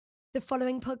The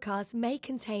following podcast may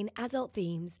contain adult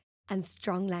themes and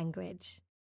strong language,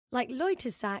 like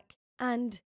loiter sack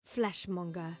and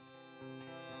fleshmonger.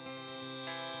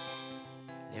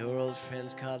 They were old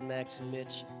friends called Max and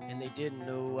Mitch, and they didn't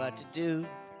know what to do.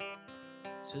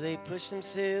 So they pushed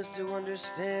themselves to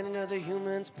understand another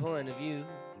human's point of view.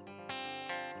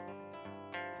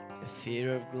 The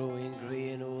fear of growing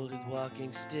grey and old with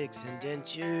walking sticks and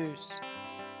dentures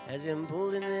has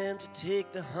emboldened them to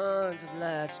take the horns of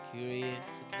life's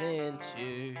curious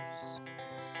adventures.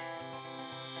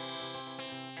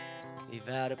 They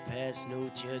vow to pass no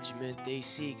judgment, they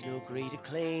seek no great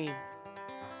acclaim.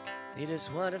 They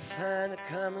just want to find the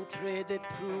common thread that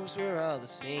proves we're all the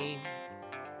same.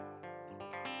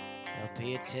 Now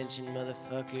pay attention,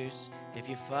 motherfuckers, if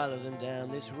you follow them down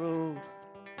this road.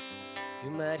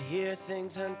 You might hear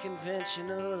things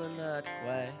unconventional or not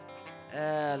quite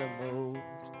a la mode.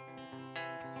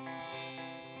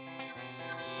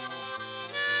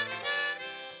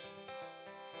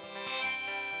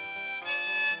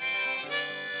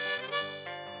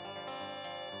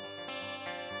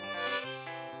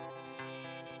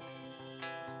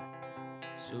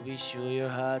 So be sure your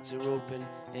hearts are open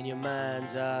and your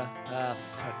minds are, fuck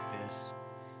this.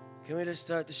 Can we just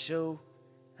start the show?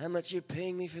 How much you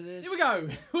paying me for this? Here we go.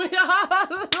 We are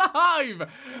live.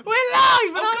 We're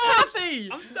live, and I'm happy.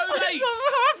 I'm so late.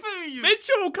 I'm so happy.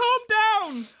 Mitchell, calm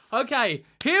down. Okay,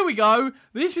 here we go.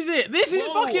 This is it. This is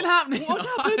Whoa. fucking happening. What's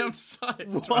happened? I am psyched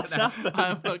What's right now. happened?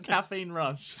 I've got caffeine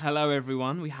rush. Hello,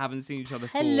 everyone. We haven't seen each other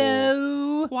for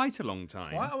quite a long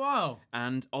time. Quite a while.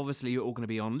 And obviously, you're all going to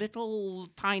be on little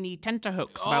tiny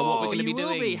tenterhooks about what we're going to be you will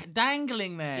doing. be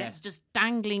dangling there. Yes, just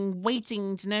dangling,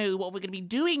 waiting to know what we're going to be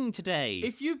doing today.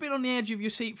 If you've been on the edge of your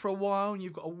seat for a while and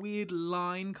you've got a weird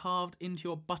line carved into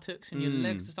your buttocks and your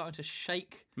legs are starting to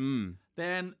shake,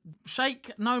 then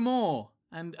shake no more.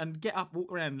 And get up, walk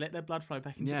around, let their blood flow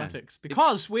back into your buttocks.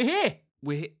 Because we're here.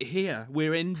 We're here.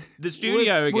 We're in the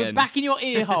studio again. We're back in your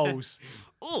ear holes.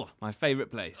 Oh, my favourite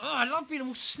place. Oh, I love being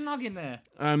all snug in there.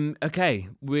 Okay,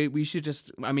 we should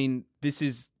just... I mean, this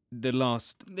is the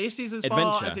last This is as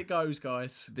adventure. far as it goes,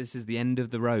 guys. This is the end of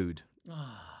the road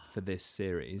for this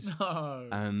series. Oh.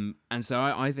 And so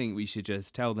I think we should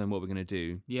just tell them what we're going to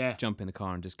do. Yeah. Jump in the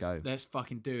car and just go. Let's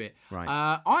fucking do it. Right.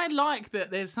 I like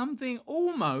that there's something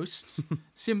almost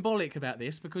symbolic about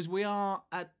this because we are,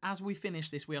 as we finish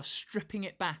this, we are stripping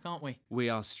it back, aren't we? We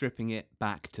are stripping it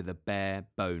back to the bare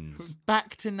bones.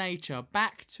 Back to nature,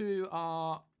 back to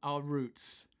our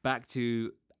roots. Back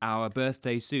to our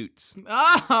birthday suits,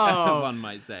 Oh! one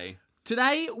might say.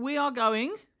 Today we are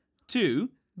going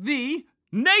To the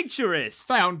Naturist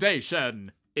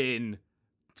foundation in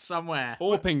somewhere.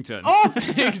 Orpington.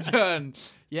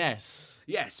 Orpington! Yes.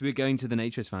 Yes, we're going to the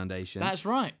Naturist Foundation. That's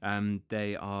right.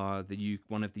 They are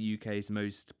one of the UK's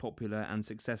most popular and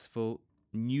successful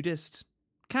nudist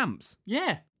camps.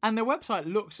 Yeah, and their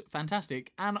website looks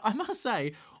fantastic. And I must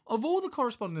say, of all the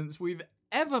correspondence we've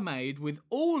ever made with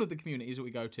all of the communities that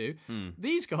we go to,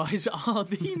 these guys are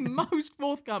the most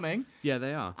forthcoming Yeah,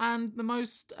 they are. and the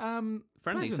most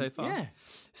Friendly pleasant. so far. Yeah.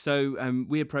 So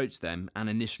we approached them, and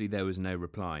initially there was no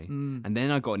reply. And then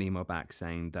I got an email back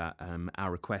saying that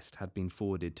our request had been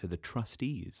forwarded to the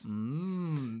trustees.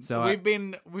 So we've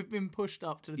been pushed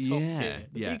up to the top tier.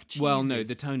 The big Well, no, cheeses.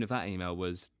 the tone of that email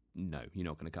was, no, you're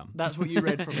not going to come. That's what you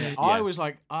read from it. I was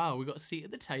like, we got a seat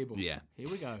at the table. Yeah. Here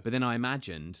we go. But then I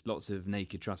imagined lots of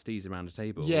naked trustees around a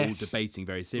table, Yes. all debating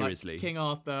very seriously. Like King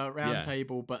Arthur round Yeah.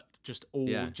 table, but just all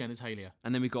genitalia.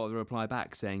 And then we got a reply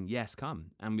back saying, yes,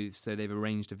 come. And so they've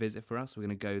arranged a visit for us. We're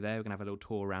going to go there. We're going to have a little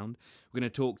tour around. We're going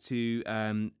to talk to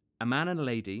a man and a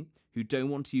lady who don't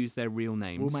want to use their real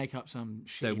names. We'll make up some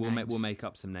shitty So we'll names. make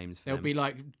up some names for They'll them. be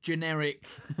like generic,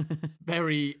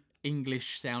 very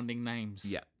English-sounding names.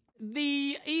 Yeah.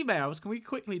 The emails, can we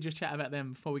quickly just chat about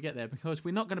them before we get there? Because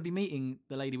we're not going to be meeting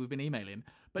the lady we've been emailing.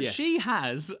 But Yes. she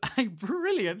has a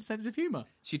brilliant sense of humour.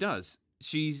 She does.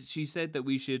 She said that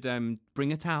we should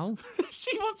bring a towel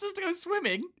She wants us to go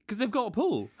swimming. because they've got a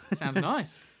pool. Sounds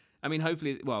nice. I mean,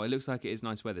 hopefully, well, it looks like it is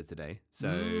nice weather today. So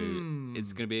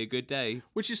it's going to be a good day.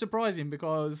 Which is surprising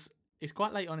because it's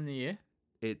quite late on in the year.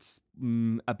 It's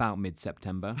about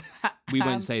mid-September. We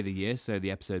won't say the year, so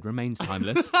the episode remains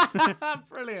timeless.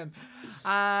 Brilliant.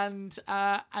 And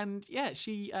yeah,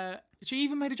 she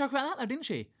even made a joke about that though, didn't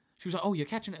she? She was like, "Oh, you're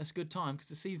catching it at a good time because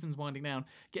the season's winding down.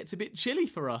 Gets a bit chilly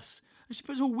for us." And she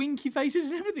puts all winky faces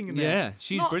and everything in there. Yeah,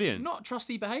 she's brilliant. Not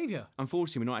trusty behaviour.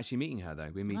 Unfortunately, we're not actually meeting her,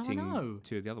 though. We're meeting know.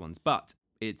 two of the other ones. But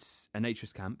it's a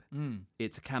naturist camp.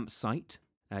 It's a campsite.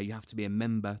 You have to be a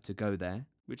member to go there,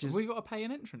 which is... Have we got to pay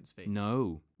an entrance fee?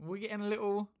 No, We're getting a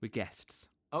little... we're guests.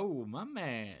 Oh, my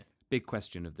man. big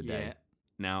question of the day. Yeah.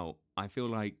 Now, I feel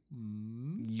like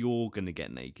you're going to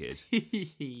get naked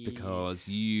because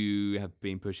you have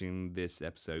been pushing this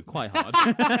episode quite hard.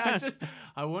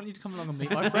 I want you to come along and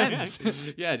meet my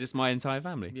friends. Yeah, just my entire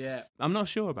family. Yeah. I'm not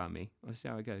sure about me. We'll see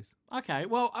how it goes. Okay,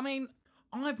 well, I mean,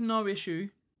 I've no issue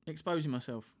exposing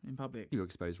myself in public. You're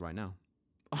exposed right now.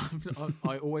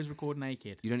 I always record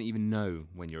naked. You don't even know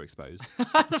when you're exposed.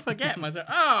 I forget myself.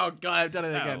 Oh, God, I've done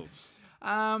it again.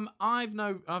 I've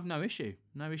no issue.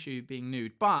 No issue being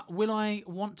nude. But will I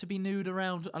want to be nude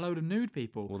around a load of nude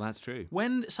people? Well, that's true.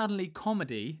 When suddenly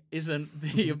comedy isn't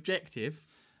the objective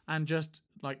and just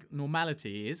like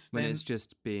normality is, When then, it's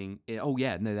just being... Oh,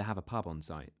 yeah, no, they have a pub on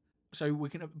site. so we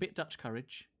can a bit Dutch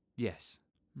courage. Yes.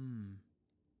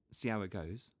 See how it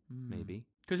goes, maybe.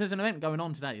 Because there's an event going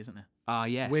on today, isn't there? Ah,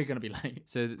 yes. We're going to be late.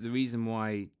 So the reason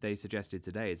why they suggested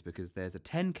today is because there's a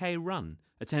 10K run,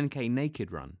 a 10K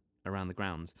naked run around the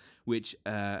grounds, which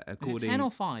according... Is it 10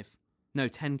 or 5? No,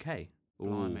 10K. Ooh,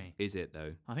 Blimey. is it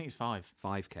though? I think it's 5.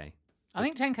 5K. I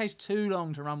think 10k's too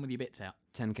long to run with your bits out.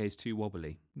 10K's too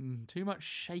wobbly. Too much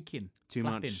shaking. Too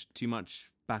much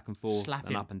back and forth Slapping.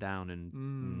 and up and down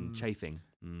and chafing.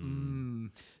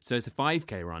 So it's a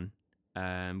 5K run,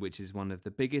 which is one of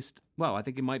the biggest... Well, I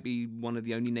think it might be one of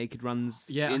the only naked runs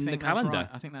in the calendar.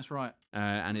 I think that's right.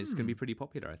 And it's going to be pretty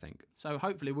popular, I think. So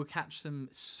hopefully we'll catch some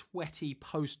sweaty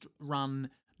post-run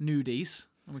nudies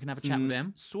and we can have a chat with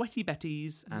them. Sweaty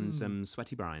Betties and some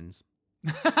sweaty Brians.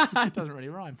 It doesn't really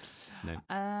rhyme. No.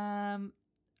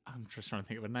 I'm just trying to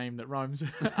think of a name that rhymes.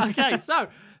 Okay, so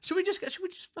should we just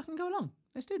fucking go along?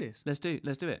 Let's do this. Let's do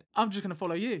it. I'm just going to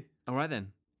follow you. All right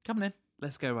then. Come on in.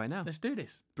 Let's go right now. Let's do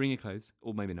this. Bring your clothes,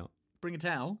 or maybe not. Bring a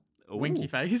towel. Ooh. Winky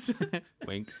face.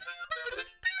 Wink.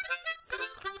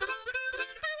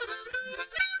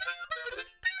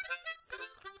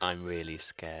 I'm really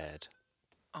scared.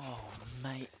 Oh,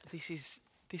 mate, this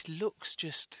looks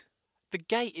just... The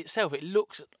gate itself, it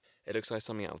looks... It looks like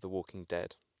something out of The Walking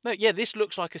Dead. No, yeah, this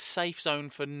looks like a safe zone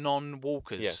for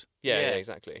non-walkers. Yeah,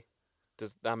 exactly.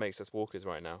 That makes us walkers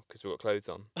right now, because we've got clothes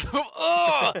on.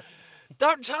 Oh!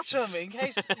 Don't touch them in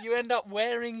case you end up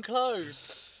wearing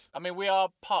clothes. I mean, we are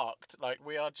parked, like,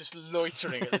 we are just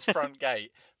loitering at this front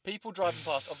gate. People driving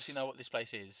past obviously know what this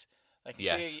place is. They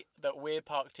can see that we're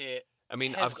parked here. I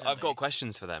mean, I've got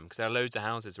questions for them, because there are loads of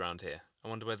houses around here. I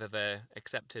wonder whether they're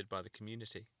accepted by the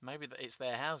community. Maybe it's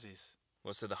their houses.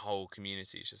 Well, so the whole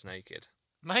community is just naked.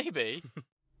 Maybe.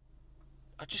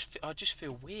 I just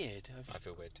feel weird. I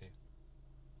feel weird too.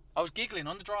 I was giggling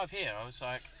on the drive here. I was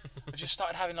like, I just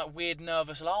started having like weird,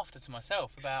 nervous laughter to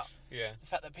myself about the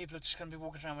fact that people are just going to be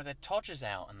walking around with their todgers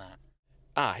out and that.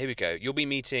 Ah, here we go. You'll be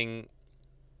meeting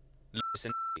Lewis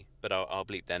and but I'll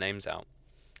bleep their names out.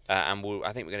 And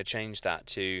I think we're going to change that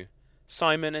to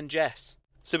Simon and Jess.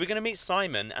 So we're going to meet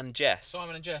Simon and Jess.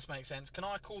 Simon and Jess makes sense. Can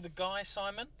I call the guy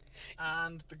Simon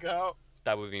and the girl?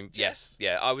 That would be Jess? yes.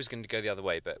 Yeah, I was going to go the other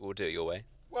way, but we'll do it your way.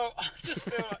 Well, I just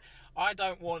feel like I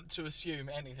don't want to assume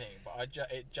anything,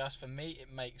 but for me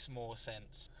it makes more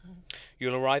sense.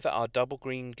 You'll arrive at our double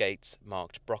green gates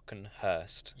marked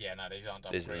Brockenhurst. Yeah, no, these aren't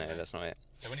double Isn't green. it? That's not it.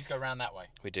 So we need to go around that way.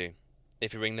 We do.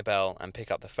 If you ring the bell and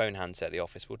pick up the phone handset at the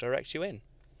office, we'll direct you in.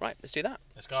 Right, let's do that.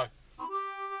 Let's go.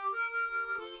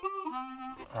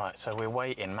 Right, so we're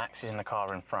waiting. Max is in the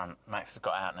car in front. Max has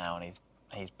got out now and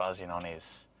he's buzzing on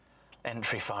his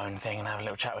entry phone thing and having a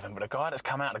little chat with him. But the guy that's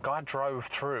come out, the guy drove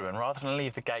through, and rather than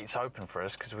leave the gates open for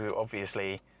us, because we were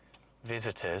obviously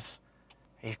visitors,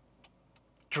 he's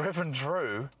driven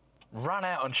through, run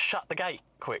out and shut the gate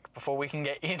quick before we can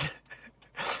get in.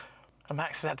 And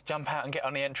Max has had to jump out and get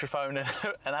on the entry phone and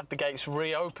have the gates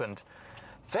reopened.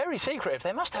 Very secretive.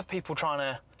 They must have people trying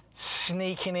to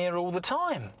sneak in here all the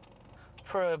time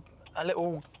for a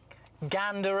little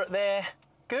gander at their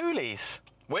ghoulies.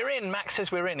 We're in. Max says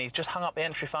we're in. He's just hung up the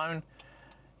entry phone.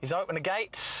 He's opened the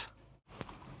gates.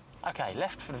 Okay,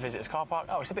 left for the visitors' car park.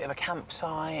 Oh, it's a bit of a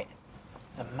campsite.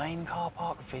 The main car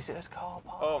park, visitors' car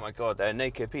park. Oh my god, there are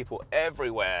naked people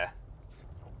everywhere.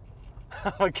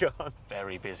 Oh my god.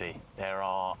 Very busy. There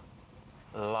are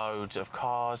loads of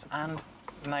cars and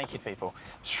naked people.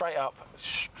 Straight up,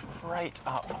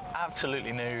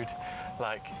 absolutely nude.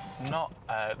 Like, not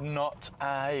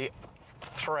a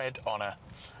thread on her.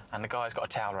 And the guy's got a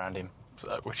towel around him,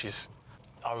 which is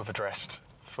overdressed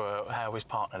for how his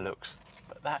partner looks.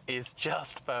 But that is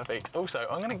just perfect. Also,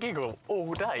 I'm going to giggle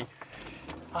all day.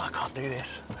 Oh, I can't do this.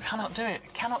 I cannot do it.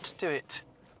 I cannot do it.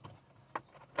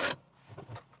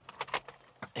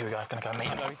 Here we go. I'm going to go meet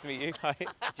him. Nice to meet you. Hi.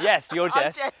 Yes, you're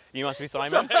Jess. You must be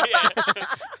Simon.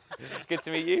 Good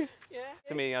to meet you. Yeah.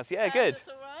 To meet us. Yeah, good. That's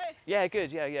all right. Yeah,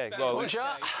 good. Yeah. Well, Bonjour.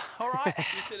 All right. You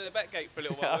were sitting at the back gate for a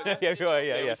little while. weren't you? Yeah, we were,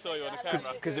 yeah. We saw you on the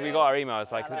camera. Because we got our email,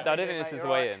 it's like, I don't think this is the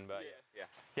way in, but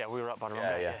Yeah, we were up by the wrong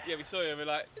yeah, way. yeah. Yeah, we saw you and we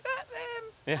were like, is that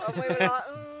them? Yeah. And we were like,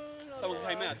 Someone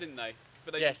came out, didn't they?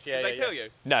 But they, Yes, yeah, did they yeah, tell you?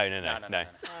 No. No.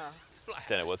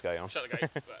 Don't know what's going on. Shut the gate.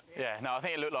 But Yeah, no, I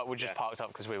think it looked like we just parked up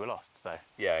because we were lost. So.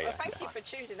 Yeah, well, thank you for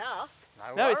choosing us.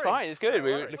 No, it's fine. It's good.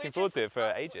 We were worries. looking forward to it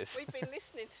for ages. We've been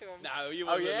listening to them. no, you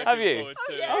Oh, weren't yeah? looking Have you? forward to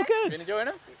Oh, it. yeah. Oh, Been good. enjoying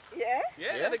them? Yeah?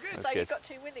 Yeah, they're good. That's So good. you've got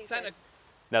 2 willies Santa, then?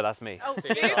 No, that's me. Oh, you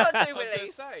got 2 I was going to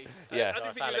willies. say. Yeah. I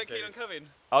didn't think you were that keen on coming.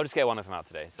 I'll just get one of them out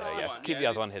today. So Oh, yeah, fine, keep yeah. the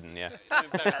other one hidden. Yeah.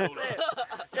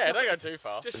 Yeah, don't go too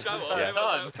far. Just show off. Yeah.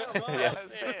 Time. Yeah.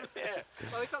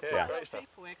 Well, we got quite Yeah. a lot of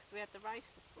people here because we had the race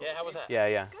this morning. Yeah, how was that? Yeah,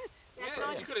 yeah. Good. We had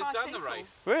Yeah, you could have 95 done the people.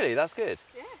 race. Really, that's good.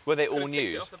 Yeah. Were they Could all have ticked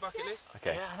it news? off the bucket list.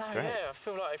 Okay. Yeah, I know. Great. Yeah, I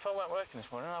feel like if I weren't working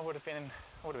this morning, I would have been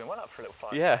well up for a little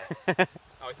fight. Yeah.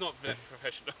 Oh, it's not very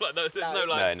professional. Like, there's No, no, it's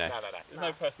like, No. there's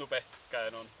no personal bests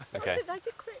going on. Okay. They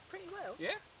did pretty well.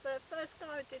 Yeah? The first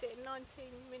guy did it in 19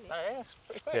 minutes No, yeah, it's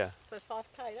pretty quick. Yeah. for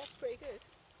 5k. That's pretty good.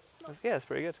 That's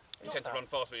pretty good. You tend to run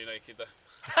fast when you're naked, though.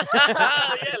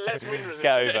 Yeah, less wind resistance.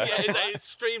 Get over. Yeah, it's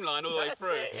streamlined all the way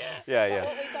through. Yeah. Yeah, But yeah.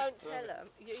 what we don't tell them,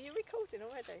 you're recording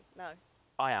already? No.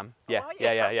 I am. Yeah, are you?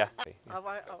 yeah. I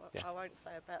won't say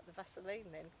about the Vaseline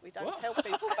then. We don't tell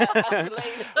people about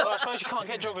Vaseline. Well, I suppose you can't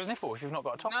get jogger's nipple if you've not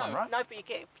got a top No. on, right? No, but you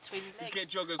get it between your You legs. get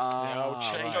joggers. Oh,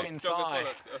 chafing thigh.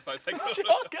 Joggers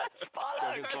Jogger's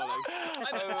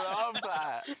I love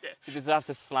that. You just have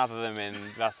to slather them in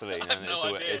Vaseline and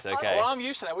no idea. it's okay. Well, I'm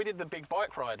used to that. We did the big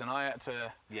bike ride and I had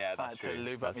to, Yeah, I had to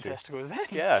lube up my testicles then.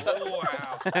 Yeah.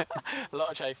 Wow. A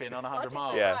lot of chafing on 100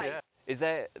 miles. Yeah. Is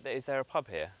there a pub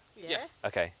here? Yeah.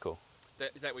 Okay, cool.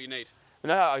 Is that what you need?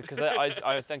 No, because I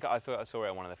thought I saw it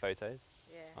on one of the photos.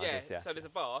 Yeah. I Yeah, guess, yeah. so there's a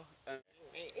bar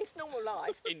It's normal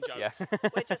life. in Jones. Yeah.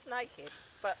 We're just naked,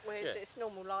 but Yeah. it's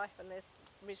normal life, and there's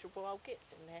miserable old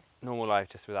gits in there. Normal life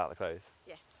just without the clothes.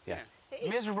 Yeah. Yeah. It is.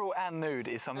 Miserable and nude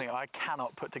is something I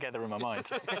cannot put together in my mind.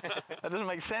 That doesn't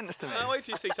make sense to me. Oh, wait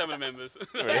till you see some of the members.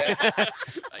 Really?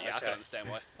 Yeah, I can understand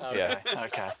why. Yeah.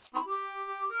 Okay.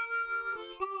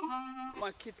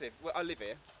 My kids live. Well, I live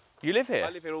here. You live here? I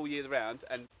live here all year round,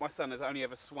 and my son has only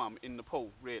ever swum in the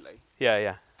pool, really.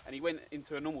 Yeah. And he went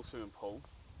into a normal swimming pool,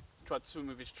 tried to swim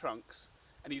with his trunks,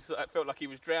 and he sort of felt like he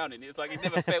was drowning. It was like he'd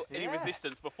never felt any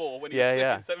resistance before when he was swimming.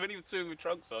 Yeah. So when he was swimming with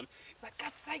trunks on, he's like,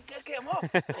 God's sake, gotta get him off.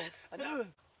 I know,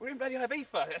 we're in bloody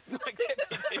Ibiza. That's not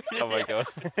accepted here. Oh my god.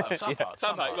 Some parts.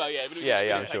 Some like, well, yeah, but Yeah,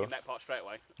 we're I'm taking sure. that part straight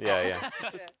away. Yeah.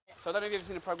 So I don't know if you've ever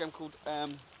seen a program called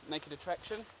Naked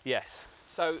Attraction. Yes.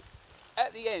 So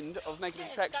at the end of Naked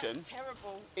Attraction, That's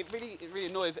terrible. it really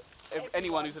annoys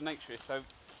anyone who's a naturist. So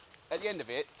at the end of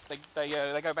it, they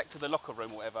go back to the locker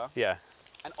room or whatever, Yeah.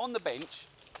 and on the bench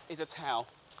is a towel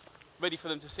ready for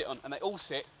them to sit on, and they all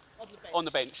sit on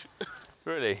the bench.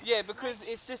 Really? Yeah, because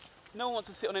it's just no one wants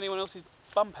to sit on anyone else's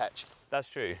bum patch. That's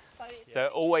true. So it's So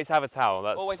always have a towel.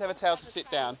 That's Always have a towel to sit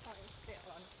down. something to sit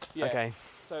on. Yeah. okay.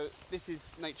 So this is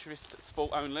Naturist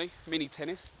sport only, mini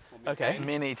tennis. or mini Okay. tennis.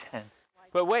 Mini 10.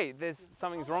 But wait,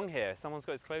 something's wrong here. Someone's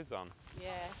got his clothes on. Yeah.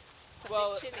 It's a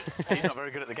Well- bit chilly. He's not very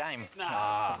good at the game.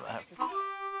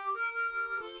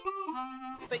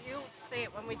 But you ought to see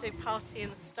it when we do Party in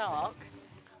the Stark.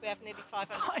 We have nearly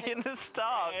 500 Pie in people. the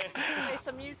Stark. It's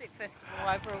a music festival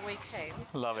over a weekend.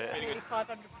 Love it. Nearly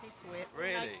 500 people here.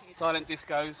 Really? naked. Silent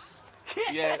discos.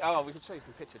 Yeah. Oh, we could show you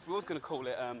some pictures. We was going to call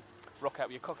it rock out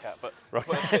with your cock out, but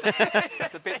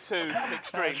it's a bit too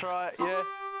extreme. That's right, yeah.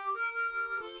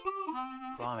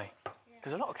 Blimey.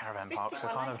 There's a lot of caravan parks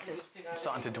that are kind of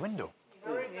starting to dwindle.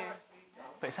 Yeah.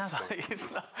 But it sounds like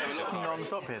it's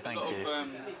non-stop here, thank A lot you. of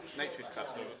naturist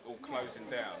clubs are all closing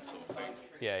down, sort of thing.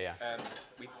 Yeah. And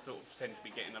we sort of tend to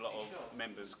be getting a lot of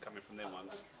members coming from them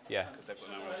ones Yeah. because they've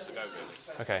got nowhere else to go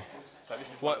really. Okay. So this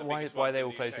is one of the Why biggest are ones they in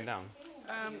all the closing UK. down?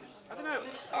 I don't know.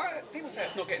 People say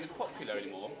it's not getting as popular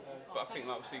anymore, but I think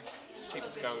like, obviously it's cheaper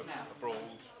to go abroad.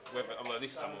 Although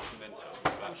this summer was mental,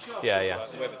 but Yeah.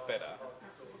 the weather's better.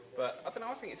 But I don't know.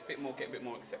 I think it's getting a bit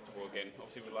more acceptable again.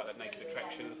 Obviously with like that Naked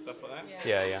Attraction and stuff like that.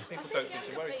 Yeah. People don't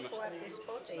seem to worry so People much. have this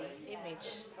body image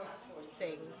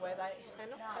thing where if they're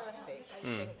not perfect, they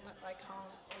think that they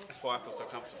can't. That's why I feel so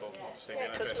comfortable. Obviously, Yeah,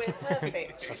 doing because our we're best.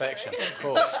 perfect. Perfection, of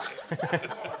course.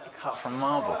 Cut from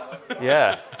marble.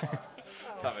 Yeah.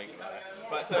 Something like that.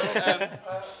 Right,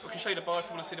 so we can show you the bar if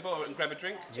you want to see the bar and grab a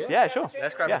drink. Yeah, sure.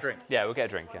 Let's grab yeah. a drink. Yeah, we'll get a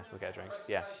drink.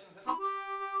 Yeah.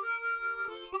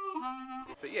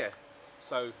 But yeah,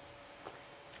 so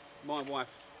my wife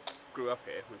grew up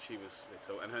here when she was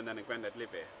little, and her nan and granddad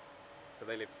live here. So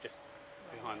they live just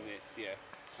behind this, yeah.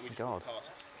 And we just God. walked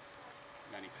past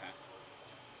Nanny Pat.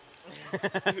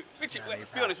 Which, to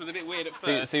be honest, was a bit weird at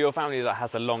first. So your family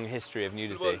has a long history of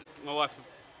nudity? Well, my wife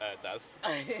does.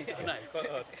 I know, quite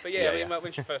odd. But yeah, I mean,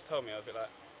 when she first told me, I was a bit like,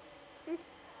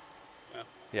 well,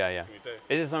 Yeah. what can we do?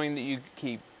 Is it something that you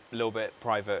keep a little bit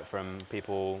private from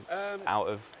people out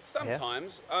of here?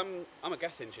 Sometimes. I'm a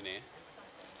gas engineer,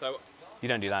 so You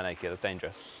don't do that naked, that's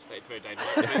dangerous. it's very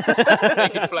dangerous.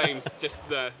 Naked flames, just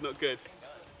not good.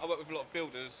 I work with a lot of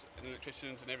builders and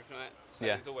electricians and everything like that, so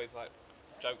Yeah. there's always like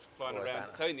jokes flying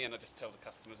around. So in the end, I just tell the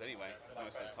customers anyway,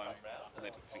 most of the time, and they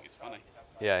think it's funny.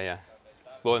 Yeah.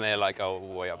 Well, and they're like, oh,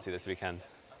 what are you up to this weekend?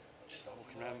 Just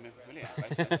walking around with Willie out,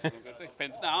 basically. That's what I'm gonna do.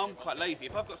 Depends. No, I'm quite lazy.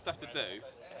 If I've got stuff to do,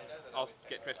 I'll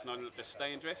get dressed and I'll just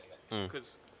stay dressed,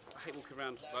 because I hate walking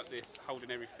around like this,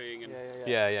 holding everything. And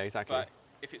Yeah, exactly. But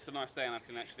if it's a nice day and I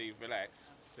can actually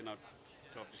relax, then I'll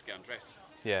just get undressed.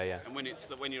 Yeah. And when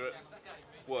you're at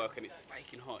work and it's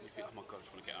baking hot, and you think, oh my god, I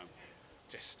just want to get home,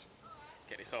 just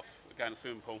get this off, go in the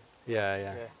swimming pool.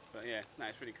 Yeah. But yeah, no,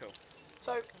 it's really cool.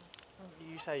 So,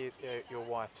 you say your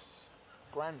wife's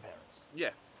grandparents. Yeah.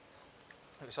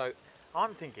 So,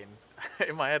 I'm thinking,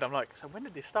 in my head, I'm like, so when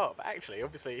did this start? But actually,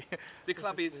 obviously... The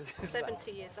club is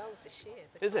 70 years old this year.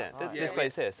 Is it? Right. This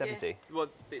place here, 70? well,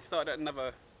 it started at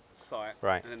another site,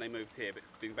 Right. and then they moved here, but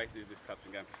it's been basically this club's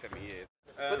been going for 70 years.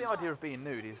 But the idea of being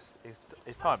nude is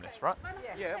timeless, right?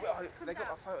 Yeah, well, they got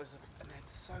our photos of, and they had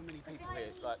so many people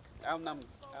here. Like our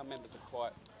members are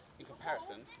quite, in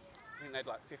comparison, I think they had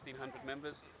like 1,500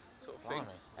 members, sort of thing.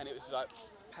 Blimey. And it was like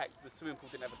packed. The swimming pool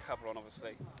didn't have a cover on,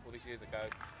 obviously, all these years ago.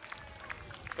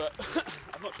 But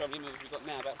I'm not sure how many members we've got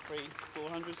now, about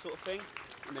 300-400 sort of thing.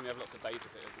 And then we have lots of day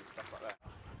visitors and stuff like that.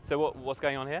 So what's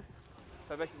going on here?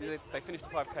 So basically, they finished the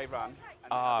 5K run, and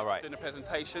Ah, they're right. doing a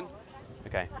presentation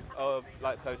Okay. of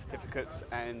like so certificates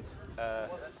and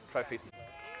trophies.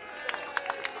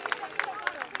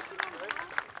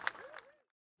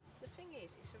 The thing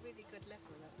is, it's a really good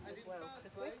level as well,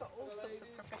 because we've got all sorts of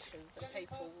professions and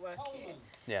people working,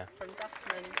 Yeah. from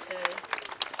dustmen to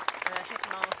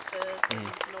headmasters and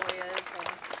lawyers and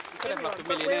You could have like a everyone. But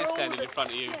millionaire we're all standing in the- front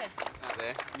of you Yeah, out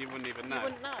there, and you wouldn't even know. you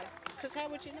wouldn't know, because how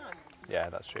would you know? Yeah,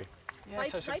 that's true. They don't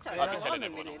I'd be know I'm telling a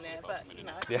everyone millionaire, if I but was a you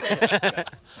know. millionaire.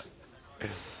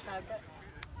 No, but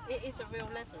it is a real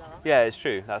leveller. Yeah, it's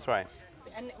true, that's right.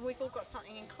 And we've all got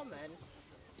something in common.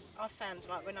 I found,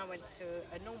 like, when I went to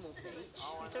a normal beach,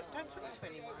 you don't talk to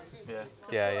anyone. Yeah.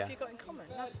 Because Yeah, what yeah. have you got in common?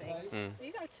 Nothing.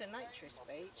 You go to a naturist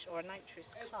beach or a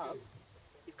naturist club,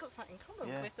 you've got something in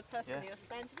common Yeah, with the person yeah. you're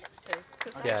standing next to.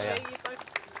 Because Yeah, actually, yeah. you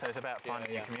both... So it's about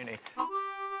finding your community.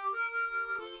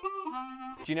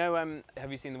 Do you know,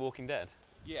 have you seen The Walking Dead?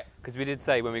 Yeah. Because we did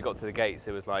say when we got to the gates,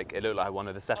 it looked like one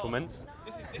of the settlements.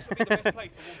 This would be the best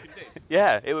place for Walking Dead.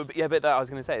 Yeah, it would. Yeah, but I was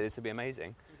going to say this would be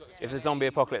amazing. If the zombie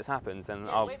apocalypse happens, then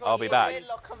I'll be back. We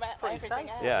lock 'em out,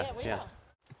 everything out. Yeah, we yeah. are.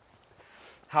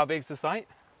 How big's the site?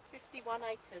 51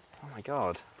 acres. Oh my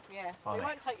god. Yeah. We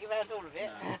won't take you around all of it.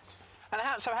 And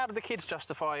how do the kids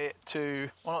justify it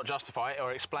to, well, not justify it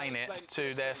or explain it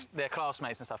to their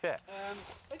classmates and stuff? Yeah.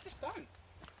 They just don't.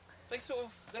 They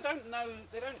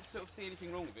don't sort of see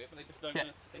anything wrong with it, but they just don't know.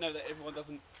 They know that everyone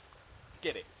doesn't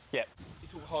get it. Yeah.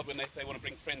 It's all hard when they want to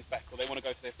bring friends back, or they want to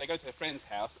go to they go to their friend's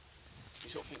house. You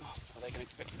sort of think, oh, are they going to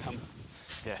expect to come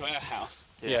to our house?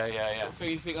 Yeah. Sort of thing,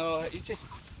 you think, oh, it's just,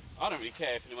 I don't really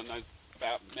care if anyone knows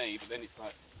about me, but then it's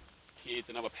like kids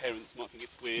and other parents might think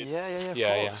it's weird. Yeah, of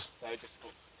Yeah, course. So I just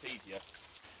thought it's easier.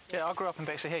 Yeah, I grew up in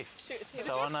Bexley Heath,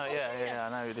 so I know. Yeah,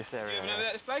 I know this area. You ever know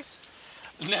about this place?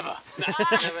 Never.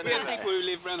 Never. We have people who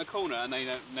live around the corner and they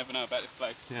never know about this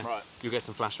place. Yeah. Right. You'll get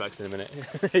some flashbacks in a minute.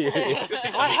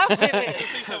 I have been here. You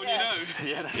see someone you know.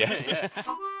 Yeah, that's it. Yeah.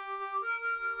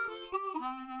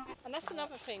 And that's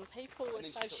another thing, people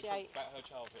associate About her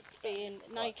childhood. being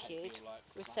naked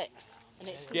with sex, and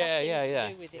it's Yeah, nothing yeah.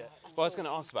 to do with it. Well, I was going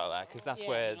to ask about that because that's Yeah.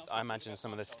 where I imagine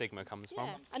some of the stigma comes from.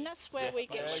 Yeah, and that's where we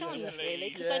get shunned, really,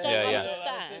 because they don't Yeah, yeah.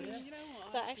 understand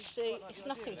that actually it's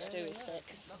nothing to do with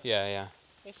sex. Yeah.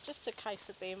 It's just a case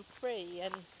of being free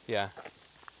and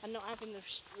not having the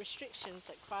restrictions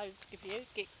that clothes give you.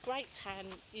 Get great tan,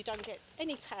 you don't get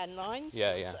any tan lines.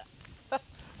 Yeah.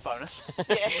 Bonus.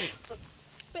 Yeah.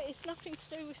 But it's nothing to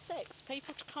do with sex.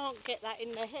 People can't get that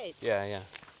in their head. Yeah.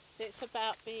 It's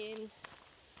about being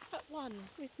at one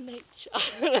with Mitch,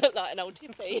 like an old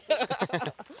hippie.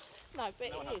 No, but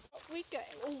it is. We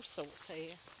get all sorts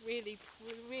here. Really,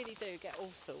 we really do get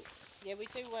all sorts. Yeah, we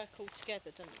do work all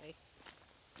together, don't we?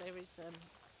 There is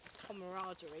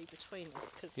camaraderie between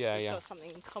us because we've got something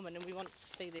in common and we want to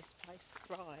see this place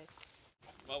thrive.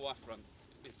 My wife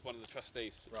is one of the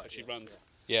trustees, so she runs.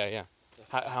 Yeah.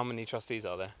 How many trustees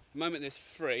are there? At the moment there's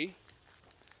 3.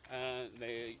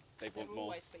 want There'll more.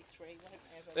 always be 3, won't there?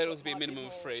 But There'll always be a might minimum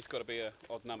of more. 3. It's got to be an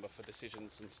odd number for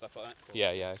decisions and stuff like that.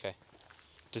 Yeah, okay.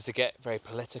 Does it get very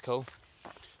political?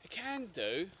 It can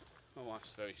do. My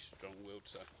wife's very strong-willed,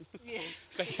 so Yeah.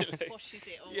 basically, Squashes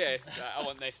it all. yeah, I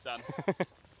want this done.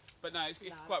 But no,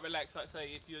 it's quite relaxed. Like I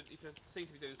say, if you seem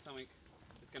to be doing something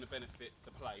that's going to benefit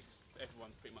the place,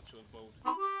 everyone's pretty much on board.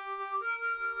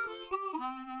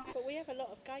 But we have a lot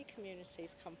of gay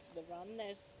communities come for the run.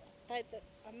 They're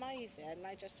amazing, and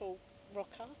they just all rock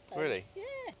up. Really? Yeah.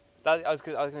 I was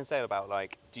going to say about,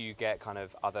 like, do you get kind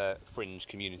of other fringe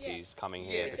communities coming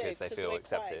here We because do, they feel we're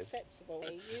accepted? Quite acceptable.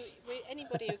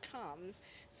 Anybody who comes,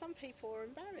 some people are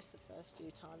embarrassed the first few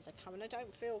times they come and they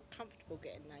don't feel comfortable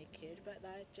getting naked, but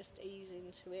they just ease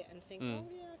into it and think, oh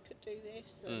yeah, I could do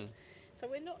this. And so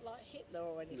we're not like Hitler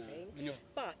or anything,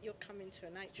 but you're coming to a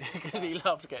nature Because he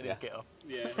loved getting his get off.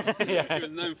 Yeah, he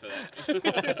was known for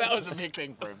that. That was a big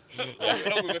thing for him.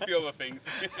 Along with a few other things.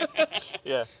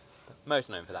 Yeah.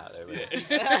 Most known for that, though,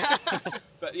 really.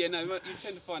 But yeah, no, you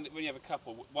tend to find that when you have a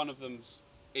couple, one of them's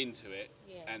into it,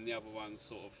 Yeah. and the other one's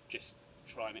sort of just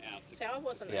trying it out. So I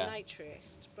wasn't Yeah. a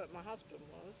naturist, but my husband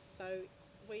was. So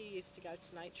we used to go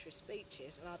to naturist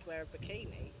beaches, and I'd wear a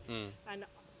bikini. And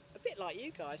a bit like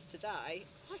you guys today,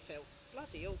 I felt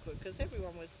bloody awkward because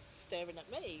everyone was staring at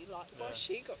me like, why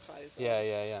she got clothes on? Yeah.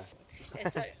 Yeah,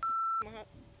 so my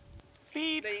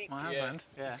My husband.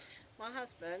 Yeah. my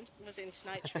husband was into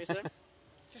naturism.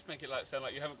 Just make it sound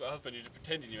like you haven't got a husband, you're just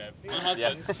pretending you have. My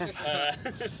husband.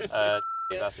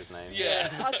 That's his name. Yeah.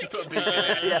 I think Put a beak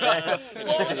in it.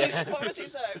 what was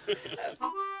his name?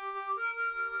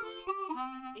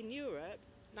 In Europe,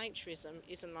 naturism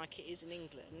isn't like it is in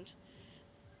England.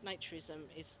 Naturism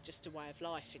is just a way of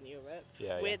life in Europe.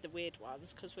 Yeah, we're yeah. the weird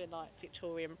ones because we're like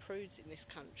Victorian prudes in this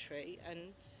country, and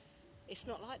it's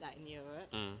not like that in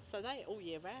Europe. So they all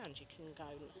year round you can go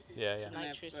Yeah, to yeah. And they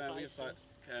naturist have, we places. have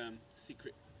like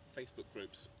secret Facebook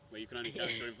groups where you can only go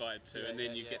if you're invited to, and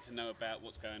then you get to know about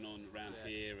what's going on around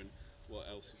here and what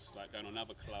else is like going on in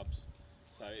other clubs.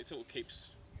 So it sort of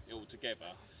keeps it all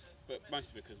together. But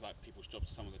mostly because like people's jobs,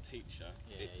 someone's a teacher,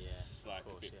 it's like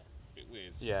a bit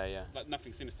weird. Yeah. Like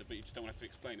nothing sinister, but you just don't have to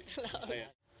explain it. Yeah.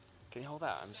 Can you hold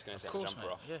that? I'm just going to take the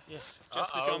jumper off. Yes. Just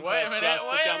the jumper. Wait a minute. Just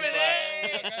the jumper.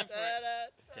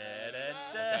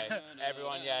 Da-da.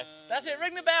 Everyone, yes. That's it.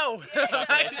 Ring the bell. I'm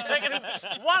actually taking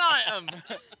one item.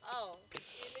 Oh,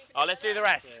 Oh, let's do the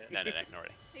rest. No, not really.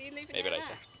 are you leaving Maybe it later.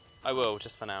 at I will,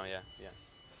 just for now, yeah. Do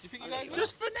you think you guys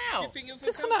Just for now.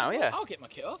 Just for now, yeah. I'll get my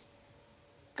kit off.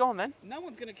 Go on then. No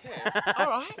one's going to care. All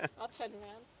right. that? I'll turn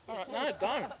around. All right. No,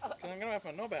 don't. 'Cause I'm going to have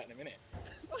my knob out in a minute.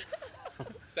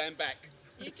 Stand back.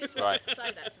 You just Right. wanted to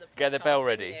say that for the Get the podcast, bell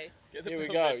didn't ready. you? Here we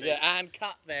go. Yeah, and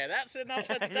cut there. That's enough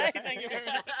for today. Thank you very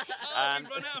much. And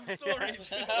Run out of storage.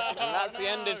 that's the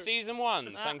end of season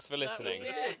 1. Thanks for listening.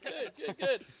 Yeah.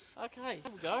 Good. Okay,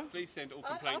 here we go. Please send all I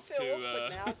complaints feel to. awkward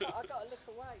now. I've got to look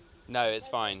away. No, it's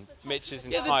fine. Mitch is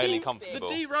Yeah, entirely The comfortable.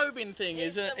 derobing thing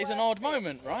is It's the an worst odd bit.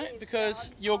 moment, It right? is,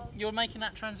 Because yeah, you're making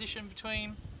that transition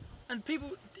between, and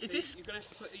people. Is this? You're going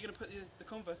to put the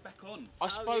Converse back on. I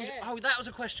suppose. yeah. Oh, that was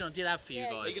a question I did have for you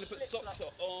Yeah, You're guys. going to put socks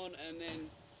on and then.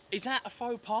 Is that a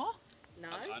faux pas? No.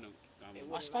 I don't.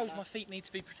 I suppose my feet need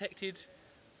to be protected.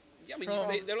 Yeah, I mean, From-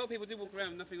 there are a lot of people do walk around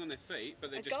with nothing on their feet,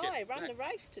 but they A just guy get. ran the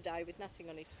back. race today with nothing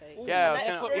on his feet. Yeah, I was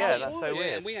That's gonna, really that's so wood. Yeah,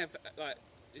 weird. and we have like,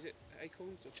 is it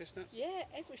acorns or chestnuts? Yeah,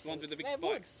 everything. ones with the big They're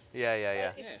spikes. woods. Yeah.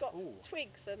 It's Yeah. got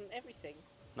twigs and everything.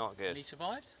 Not And good. he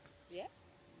survived. Yeah.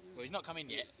 Well, he's not come in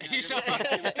yet. He's not. Still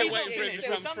waiting for him to He's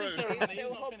come done the through. ceremony, He's he's still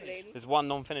not finished. hobbling. There's one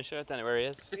non-finisher, I don't know where he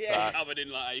is. Yeah. Covered in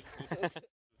like acorns.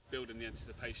 Building the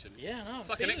anticipation. Yeah, no. It's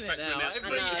like an X Factor announcement.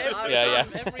 Every Yeah,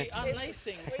 time, every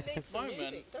unlacing We need some moment.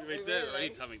 music, don't We we? do. Really? I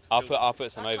need something to I'll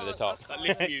put some over the top. Like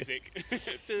lift music.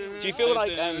 Do you feel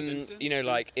like you know,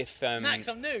 like if Max,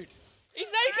 I'm nude. he's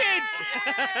naked?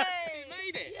 Yay!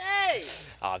 Made it. Yay!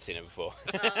 Oh, I've seen it before.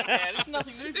 Yeah, there's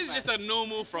nothing nude. This is just a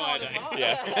normal Friday.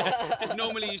 Yeah, Just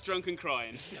normally he's drunk and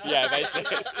crying. yeah,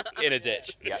 basically in a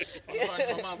ditch. Yeah,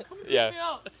 My mum.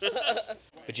 yeah.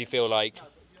 But do you feel like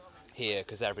here,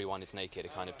 because everyone is naked,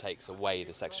 it kind of takes away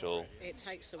the sexual? It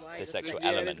takes away The sexual Yeah,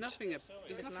 element. There's nothing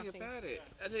nothing. about it.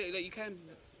 I tell you, like, you can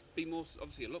be more,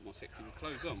 obviously, a lot more sexy with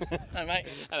clothes on. No, mate.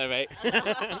 Hello, mate.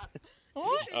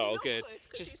 What? Oh, good.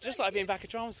 Just like being back at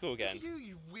drama school again.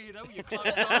 You weirdo.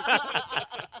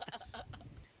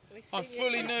 We've I'm seen your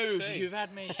fully tits. nude. You've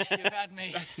had me. You've had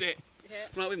me. That's it. Yeah.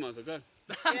 Right, we might as well go.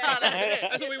 Yeah.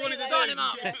 That's what we wanted to Start do. him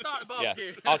up. Start the Yeah,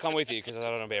 barbecue. I'll come with you because I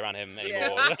don't want to be around him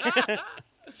anymore.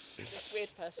 This weird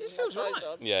person with feels no clothes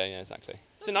right. on. Yeah, exactly.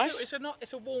 Is it nice?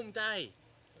 It's a warm day.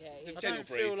 Yeah, I you Gentle don't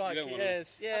breeze, feel you like don't it wanna-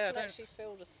 is. I Yeah, I can don't. actually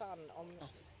feel the sun on.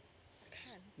 I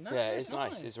can. No, Yeah, it's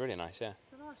nice. It's really nice. Yeah.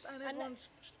 Nice. And everyone's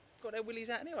got their willies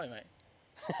out anyway, mate.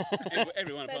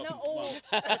 Everyone They're apart not from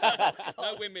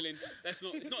all. no windmilling. That's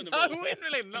not. It's not in the No, rules.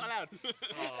 windmilling, not allowed.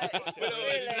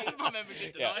 Really? That's my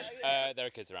membership tonight. Yeah. There are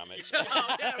kids around, Mitch.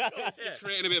 Oh, yeah, of course, yeah.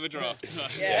 Creating a bit of a draft.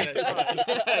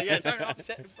 Yeah. Yeah, don't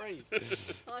upset the breeze.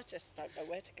 I just don't know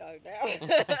where to go now.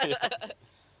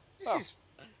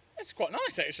 It's quite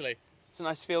nice, actually. It's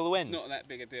nice to feel the wind. Not that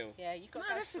big a deal. Yeah, you got No, to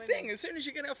go that's the swimming. thing. As soon as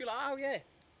you get it off, you're like, oh, yeah.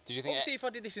 Did you think? Obviously, if I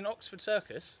did this in Oxford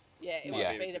Circus, Yeah, it would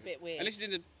Yeah. have been a bit weird. Unless you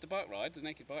did the bike ride, the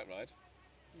naked bike ride.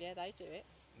 Yeah, they do it.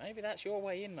 maybe that's your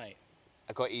way in, mate.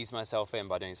 I got to ease myself in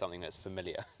by doing something that's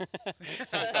familiar.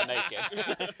 Naked. Do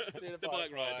The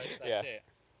bike ride. That's Yeah. it.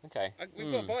 Okay.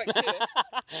 We've got bikes here.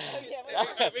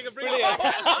 We can bring it.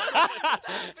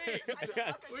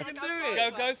 We can do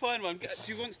it. Go find one. Do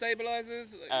you want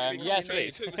stabilisers? Yes,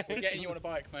 please. We're getting you on a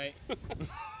bike, mate.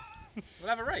 We'll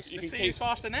have a race. Let's can see who's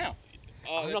faster now.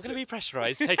 Oh, I'm not going to be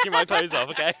pressurised taking my clothes off,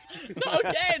 okay? Not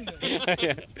again!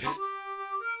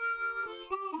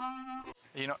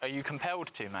 Are you compelled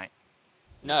to, mate?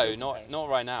 No, not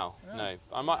right now. No,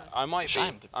 I might be.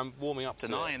 Ashamed. I'm warming up to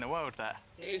Denying it. the world that.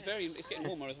 It's getting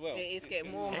warmer as well. It is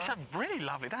getting warmer. It's a really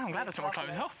lovely day. I'm glad I took my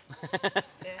clothes off.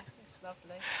 Yeah, it's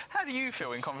lovely. How do you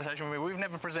feel in conversation with me? We've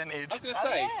never presented. I was going to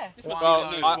say. yeah. This must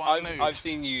Well, be One I've nude.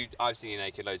 seen you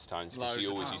naked loads of times because Loads you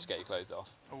of always times. used to get your clothes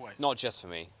off. Always. Not just for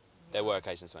me. There were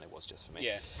occasions when it was just for me.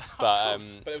 Yeah. But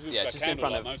But it was yeah, like just in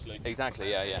front of. candlelight mostly. Exactly.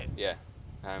 Yeah.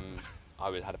 I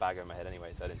had a bag over my head anyway,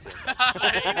 so I didn't see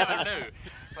it. You never knew.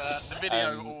 But the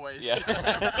video always. Yeah.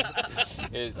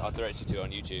 I'll direct you to it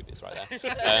on YouTube. It's right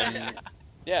there.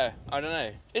 Yeah, I don't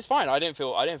know. It's fine. I don't feel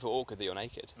awkward that you're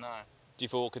naked. No. Do you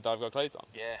feel awkward that I've got clothes on?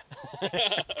 Yeah.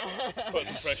 Put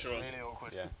some pressure on. Really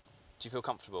awkward. Yeah. Do you feel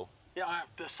comfortable? Yeah,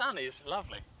 the sun is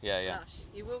lovely. Yeah. Gosh,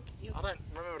 you will. I don't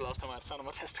remember the last time I had sun on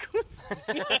my testicles.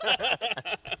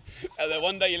 And then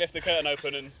one day you left the curtain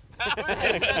open and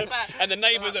And the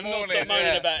neighbours have not stopped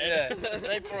moaning about it. Yeah, the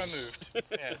day before I moved.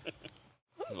 Yes.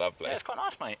 Lovely. Yeah, it's quite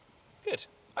nice, mate. Good.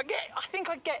 I think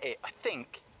I get it. I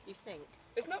think. You think?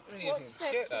 It's not really What's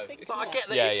anything to sense get, of though. thinking But I that? get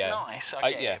that Yeah, it's yeah. nice.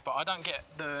 I get yeah. it. But I don't get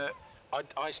the.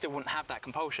 I still wouldn't have that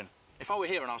compulsion. If I were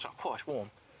here and I was like, oh, it's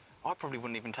warm, I probably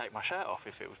wouldn't even take my shirt off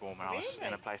if it was warm and I was in a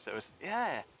Really? place that was.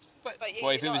 Yeah. But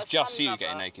Well, if it you're was not a just sun you lover.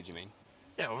 getting naked, you mean?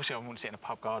 Yeah, obviously I wouldn't sit in a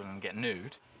pub garden and get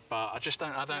nude. But I just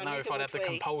don't. I don't No, know if neither I'd have the would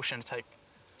we. compulsion to take.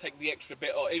 Take the extra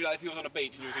bit off. Even like if you was on a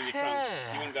beach and you was in your trunks,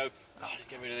 Yeah. you wouldn't go, God, let's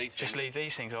get rid of these Just things. leave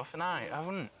these things off. No, I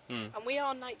wouldn't. And we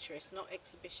are naturists, not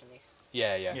exhibitionists.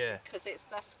 Yeah. Yeah. Because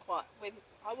that's quite.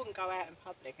 I wouldn't go out in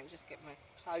public and just get my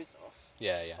clothes off.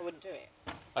 Yeah. I wouldn't do it.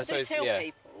 I I do suppose. tell Yeah.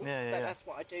 people Yeah. that that's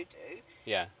what I do.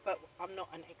 Yeah. But I'm not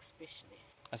an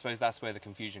exhibitionist. I suppose that's where the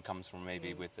confusion comes from,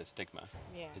 maybe with the stigma,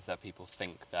 Yeah. is that people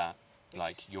think that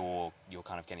like you're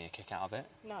kind of getting a kick out of it.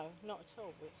 No, not at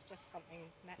all. It's just something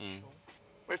natural.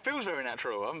 Well, it feels very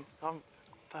natural. I'm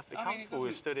perfectly I mean, it comfortable with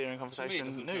doesn't- stood here in To me, it conversation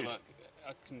doesn't nude. feel like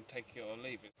I can take it or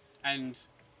leave it. And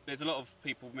there's a lot of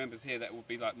members here that will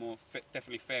be like more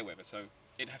definitely fair weather, so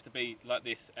it'd have to be like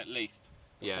this at least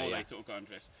before Yeah. they sort of go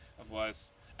undressed.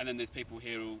 Otherwise, and then there's people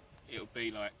here who it'll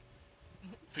be like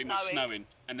pretty much snowing,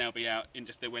 and they'll be out in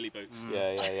just their welly boots.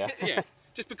 Yeah. Yeah,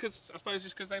 just because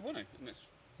they want to, and that's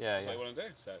Yeah. what they want to do,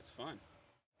 so it's fine.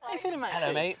 How you feeling, mate?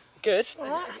 Hello, mate. Good.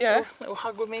 Yeah. Little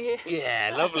hug with me here.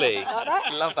 Yeah, lovely.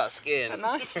 Love that skin.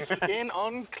 Nice skin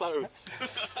on clothes.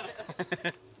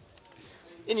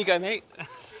 In you go, mate.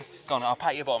 Go on, I'll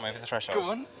pat your bottom over the threshold.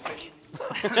 Go on.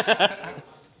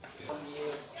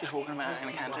 Just walking about in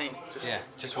a canteen. Yeah,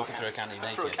 just walking through a canteen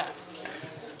For a naked. cat.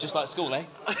 Just like school, eh?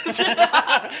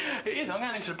 It is. I'm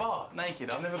going into the bar naked.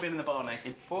 I've never been in the bar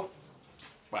naked before.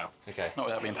 Well, Okay. not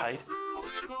without being paid.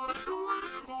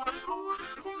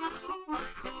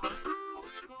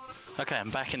 Okay,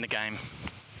 I'm back in the game.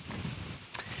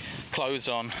 Clothes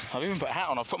on. I've even put a hat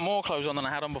on. I've put more clothes on than I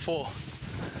had on before.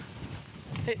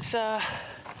 It's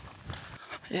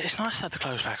it's nice to have the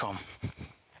clothes back on.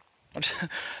 I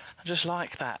just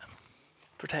like that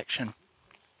protection.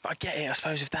 But I get it. I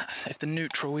suppose if the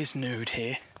neutral is nude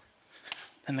here,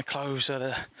 then the clothes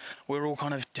are we're all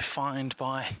kind of defined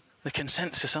by the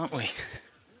consensus, aren't we?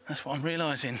 That's what I'm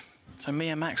realising. So me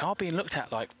and Max are being looked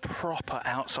at like proper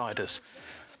outsiders.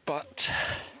 But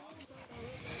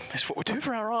it's what we do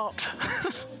for our art.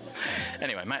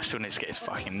 Anyway, Max still needs to get his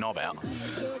fucking knob out. And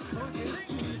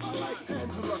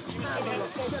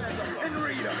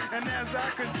Rita, and as I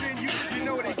continue, you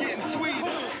know they're getting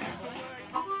sweeter.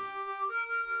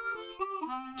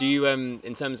 Do you,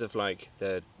 in terms of like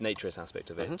the naturist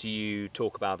aspect of it, do you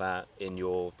talk about that in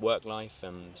your work life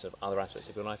and sort of other aspects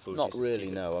of your life? Or Not do you really,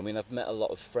 keep it- no. I mean, I've met a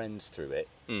lot of friends through it,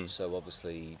 so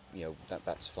obviously,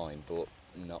 that's fine, but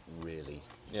not really.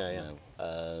 Yeah, yeah.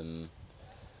 No.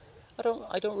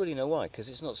 I don't really know why, because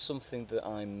it's not something that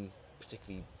I'm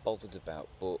particularly bothered about,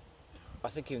 but I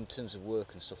think in terms of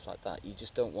work and stuff like that, you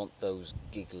just don't want those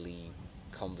giggly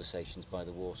conversations by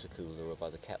the water cooler or by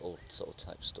the kettle sort of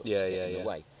type stuff to get in the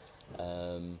way.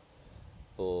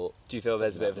 But Do you feel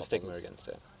there's a bit no, of a not stigma bothered. against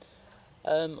it?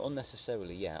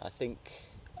 Unnecessarily, yeah. I think,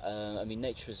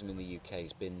 naturism in the UK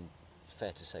has been,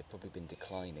 fair to say, probably been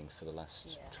declining for the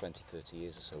last 20, 30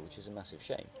 years or so, which is a massive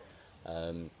shame.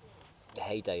 The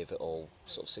heyday of it all,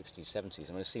 sort of 60s, 70s.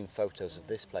 I mean, I've seen photos of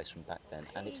this place from back then,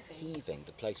 and it's heaving.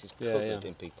 The place is covered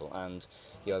in people, and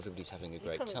everybody's having a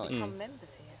great couldn't time. become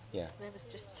members here. Yeah. There was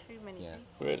just too many Yeah.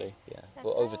 people. Really? Yeah, And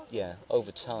but thousands of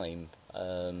over time,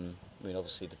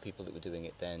 obviously the people that were doing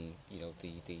it then,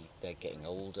 they're getting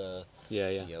older. Yeah,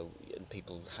 yeah. And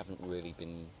people haven't really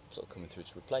been sort of coming through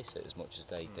to replace it as much as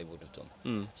they would have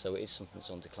done. So it is something that's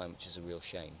on decline, which is a real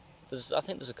shame. I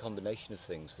think there's a combination of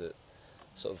things that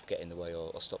sort of get in the way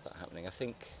or stop that happening. I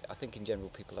think in general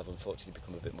people have unfortunately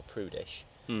become a bit more prudish.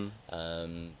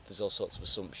 There's all sorts of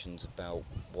assumptions about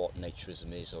what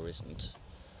naturism is or isn't,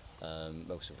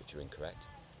 most of which are incorrect.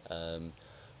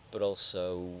 But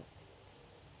also,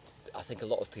 I think a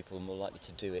lot of people are more likely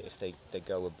to do it if they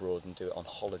go abroad and do it on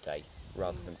holiday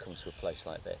rather than come to a place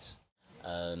like this.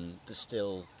 There's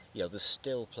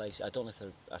still places, I don't know if they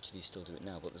actually still do it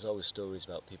now, but there's always stories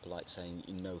about people like saying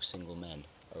no single men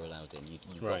are allowed in.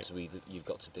 You've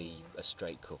got to be a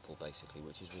straight couple basically,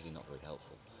 which is really not very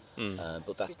helpful.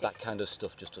 But that kind of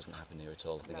stuff just doesn't happen here at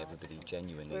all. I think everybody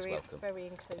genuinely is welcome. Very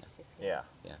inclusive. Yeah.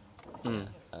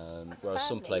 Whereas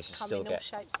some places still get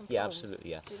shapes and yeah, forms.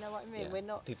 absolutely, yeah. Do you know what I mean? Yeah. We're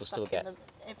not People stuck still in get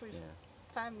every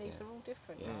families are all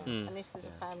different, Yeah. and this is a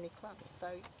family club,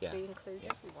 so Yeah. we include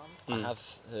everyone. I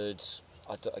have heard,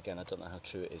 I don't know how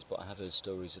true it is, but I have heard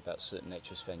stories about certain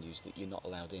naturist venues that you're not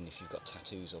allowed in if you've got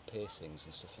tattoos or piercings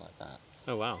and stuff like that.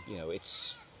 Oh, wow.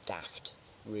 It's daft,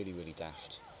 really, really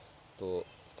daft. But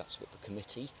that's what the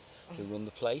committee who run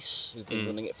the place, who've been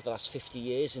running it for the last 50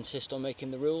 years, insist on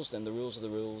making the rules, then the rules are the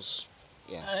rules.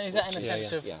 Yeah. And is that in a Which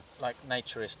sense is- of like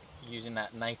naturist using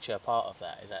that nature part of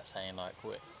that? Is that saying like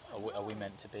are we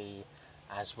meant to be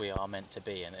as we are meant to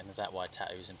be, and is that why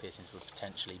tattoos and piercings would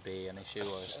potentially be an issue?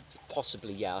 Or is...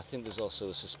 Possibly, yeah. I think there's also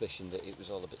a suspicion that it was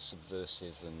all a bit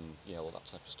subversive and all that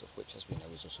type of stuff, which, as we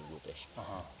know, is utter rubbish.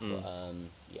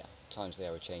 But times they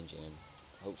are changing, and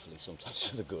hopefully sometimes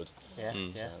for the good. Yeah.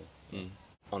 So,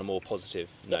 On a more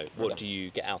positive note, what do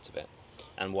you get out of it,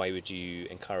 and why would you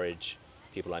encourage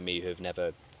people like me who have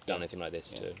never done anything like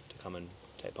this to come and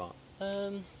take part?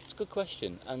 It's a good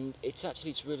question, and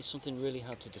it's really something really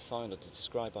hard to define or to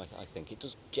describe. I think it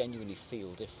does genuinely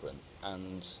feel different,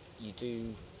 and you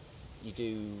do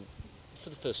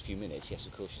for the first few minutes. Yes,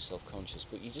 of course you're self-conscious,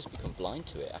 but you just become blind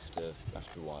to it after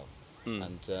a while,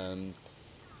 and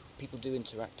people do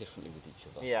interact differently with each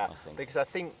other. Yeah, I think. because I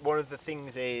think one of the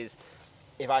things is,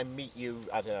 if I meet you,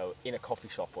 I don't know, in a coffee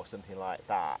shop or something like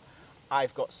that,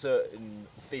 I've got certain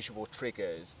visual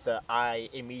triggers that I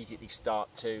immediately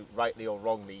start to, rightly or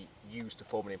wrongly, use to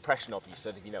form an impression of you.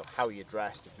 So that how you're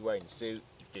dressed, if you're wearing a suit,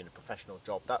 if you're doing a professional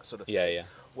job, that sort of thing. Yeah.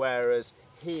 Whereas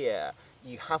here,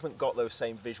 you haven't got those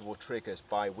same visual triggers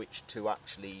by which to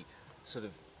actually sort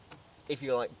of, if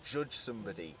you like, judge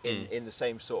somebody in the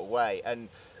same sort of way. And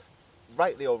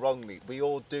rightly or wrongly, we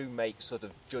all do make sort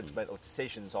of judgmental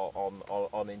decisions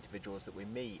on individuals that we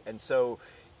meet. And so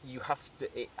you have to,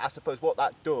 I suppose what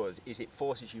that does is it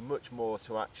forces you much more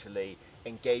to actually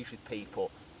engage with people,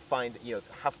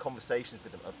 have conversations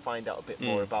with them and find out a bit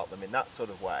more about them in that sort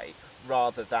of way,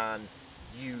 rather than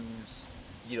use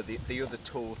the other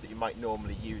tools that you might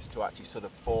normally use to actually sort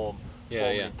of form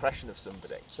an impression of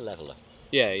somebody. It's a leveller.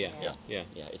 Yeah.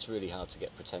 It's really hard to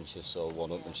get pretentious or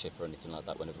one-upmanship or anything like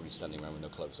that when everybody's standing around with no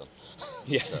clothes on.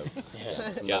 Yeah. So,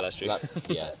 That's true. I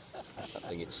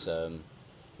think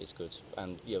it's good,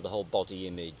 and the whole body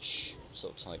image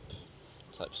sort of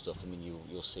type stuff. I mean,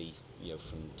 you'll see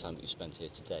from the time that you spent here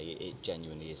today, it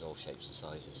genuinely is all shapes and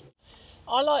sizes.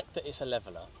 I like that it's a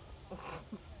leveller.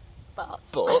 But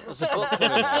there's a but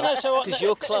coming now, because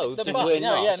you're clothed and we're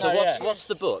not. So what's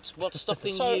the but? What's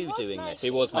stopping you doing this?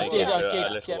 He was I naked did. for I a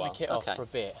did little get my while. kit off Okay. for a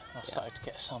bit. I started to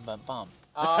get a sunburnt bum.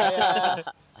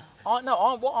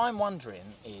 What I'm wondering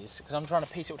is, because I'm trying to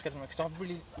piece it all together, because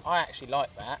I actually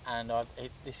like that, and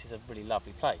this is a really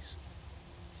lovely place.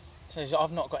 So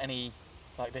I've not got any,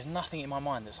 there's nothing in my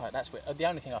mind that's like, that's weird. The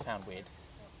only thing I found weird,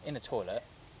 in the toilet,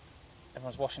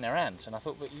 everyone's washing their hands, and I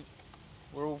thought, but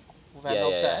we're all we've had Yeah,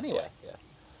 knobs yeah, out anyway. Yeah.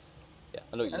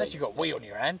 I know what you Unless mean. you've got wee on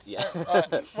your hand. Yeah.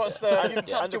 What's the... You've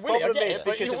touched your willy, I get it,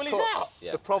 but your willy's out.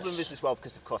 The problem is as well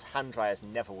because of course hand dryers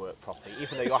never work properly.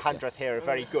 Even though your hand dryers here are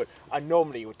very good, and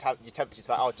normally you're tempted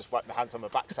to like, I'll just wipe my hands on my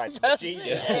backside of the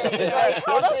jeans.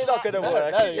 Well, that's not going to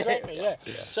work. No, is it? exactly. Yeah.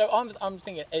 So I'm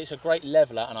thinking it's a great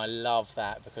leveller, and I love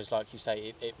that because, like you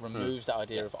say, it removes that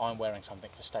idea of I'm wearing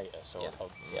something for status or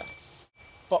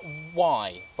But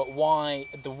why?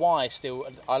 The why still.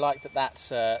 I like that.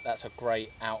 That's a great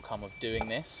outcome of doing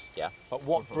this. Yeah. But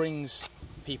what brings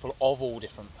people of all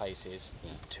different places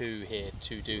to here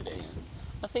to do this?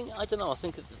 I don't know. I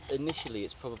think initially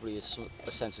it's probably a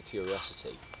sense of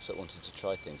curiosity, so wanting to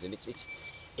try things, and it's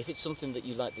if it's something that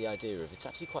you like the idea of, it's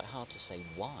actually quite hard to say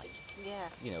why. Yeah.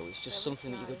 You know, it's just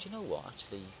something that you go, do you know what?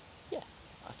 Actually, yeah,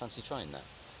 I fancy trying that,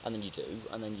 and then you do,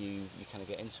 and then you kind of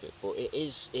get into it. But it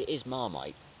is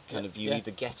Marmite. Kind of, you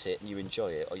either get it and you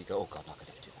enjoy it, or you go, oh God, no, I could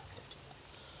never do that.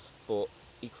 But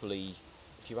equally,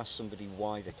 if you ask somebody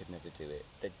why they could never do it,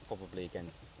 they'd probably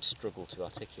again struggle to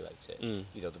articulate it.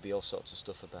 You know, there'd be all sorts of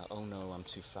stuff about, oh no, I'm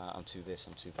too fat, I'm too this,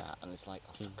 I'm too that, and it's like,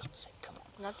 oh for God's sake, come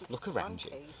on, Nobody look gets around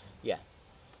you. monkeys. Yeah.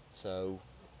 So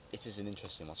it is an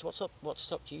interesting one. So what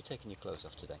stopped you taking your clothes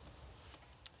off today?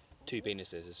 2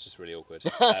 penises. It's just really awkward,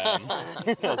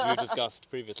 as we discussed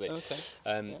previously.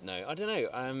 Okay. No, I don't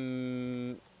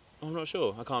know. I'm not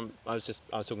sure. I can't. I was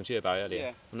talking to you about it earlier.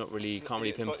 Yeah. I'm not really. Can't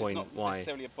really pinpoint it's not why.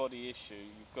 necessarily a body issue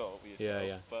you've got with yourself.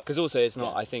 Yeah. But Because also it's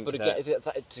not. I think. But that, again,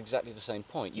 it's exactly the same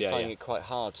point. You find it quite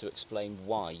hard to explain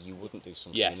why you wouldn't do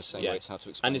something in the same way it's hard to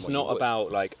explain. And it's why not you would.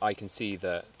 about like I can see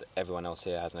that everyone else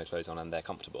here has no clothes on and they're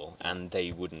comfortable and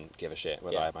they wouldn't give a shit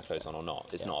whether I have my clothes on or not.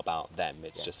 It's not about them.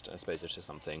 It's just I suppose it's just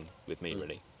something with me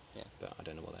really. Yeah. But I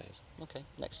don't know what that is. Okay,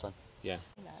 next time. Yeah.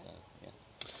 No. So, yeah.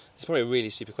 It's probably a really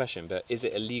stupid question, but is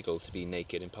it illegal to be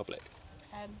naked in public?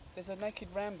 there's a naked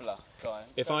rambler guy.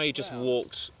 If I just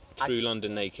walked through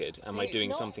London naked, am I It's doing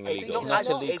not- something it's illegal? not It's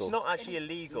illegal. not actually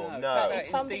illegal. No, No. it's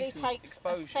If somebody indecent takes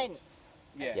exposures. offence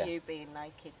at Yeah. you being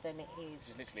naked, then it is.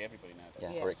 It's literally everybody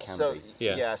nowadays. Yeah, or it can So be.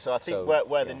 Yeah. so I think So,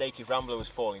 where the naked rambler was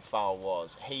falling foul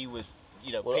was he was,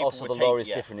 you know, Well, people also would the take, law is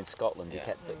yeah, different in Scotland. Yeah.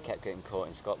 He kept getting caught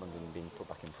in Scotland and being put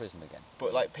back in prison again.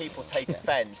 but like people take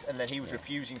offence, and then he was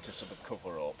refusing to sort of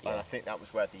cover up, and I think that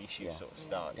was where the issue Yeah. sort of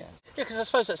started. Yeah. Yeah, because I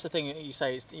suppose that's the thing you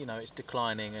say. It's it's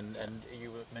declining, and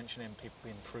you were mentioning people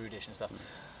being prudish and stuff.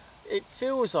 It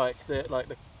feels like the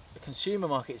consumer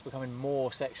market is becoming more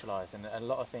sexualised, and a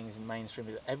lot of things in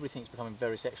mainstream, everything's becoming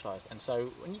very sexualised. And so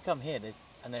when you come here,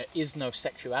 there is no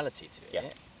sexuality to it.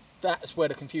 Yeah. That's where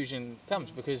the confusion comes,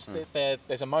 because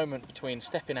there's a moment between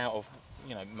stepping out of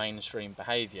mainstream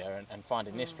behaviour and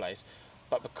finding this place,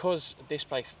 but because this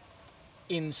place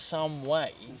in some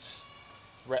ways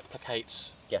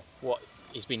replicates what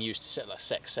is being used to set like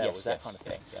sex cells, that kind of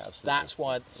thing. Yeah, absolutely. That's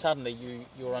why suddenly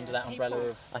you're under that umbrella People-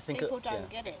 of. I think People don't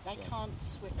get it. They can't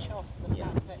switch off the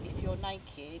Yeah. fact that if you're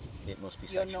naked, it must be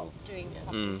you're sexual. not doing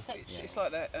something sexual. It's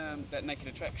like that naked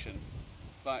attraction.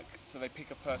 Like, so they pick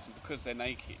a person because they're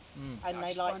naked. And I they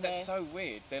just like find that their- so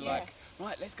weird. They're Yeah. like,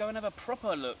 right, let's go and have a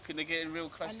proper look, and they're getting real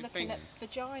close. And You looking think, at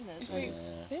vaginas. you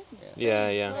think, Yeah.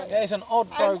 Yeah, it's an odd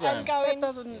And program going, that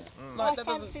doesn't, I like, that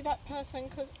fancy that person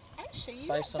because actually you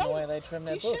based on the don't. way they trim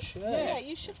their You bush. should, Yeah.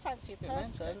 you should fancy a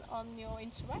person on your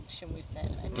interaction with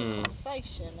them and your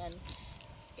conversation, and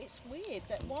it's weird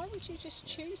that why would you just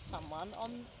choose someone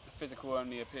on? physical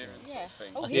only appearance sort Yeah. of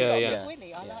thing. Oh, he's Yeah, got a yeah. big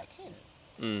willy. I like him.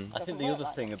 I Doesn't think the work other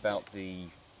like thing that, does about the,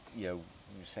 you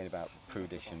were saying about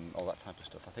prudish and all that type of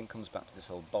stuff, I think comes back to this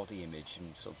whole body image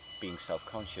and sort of being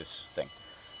self-conscious thing.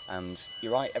 And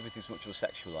you're right, everything's much more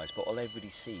sexualised, but all everybody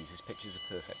sees is pictures of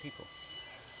perfect people.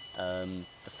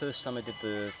 The first time I did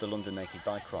the London Naked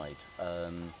Bike Ride,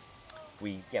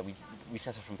 we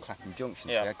set off from Clapham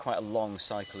Junction, so we had quite a long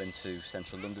cycle into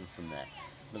central London from there.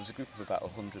 There was a group of about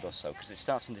 100 or so, because it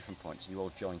starts in different points and you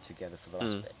all join together for the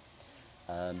last bit.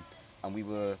 And we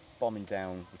were bombing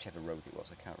down whichever road it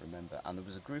was, I can't remember, and there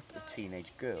was a group of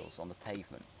teenage girls on the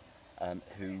pavement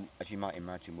who, as you might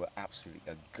imagine, were absolutely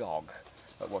agog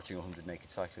at watching 100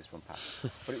 naked cyclists run past.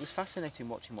 But it was fascinating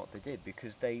watching what they did,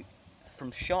 because they,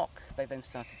 from shock, they then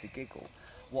started to giggle.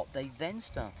 What they then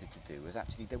started to do was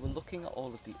actually they were looking at all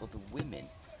of the other women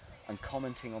and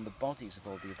commenting on the bodies of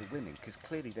all the other women, because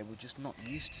clearly they were just not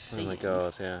used to seeing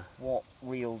what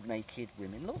real naked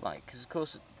women look like. Because of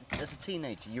course, as a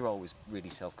teenager, you're always really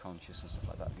self-conscious and stuff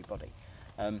like that of your body,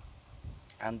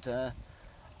 and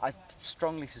I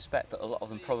strongly suspect that a lot of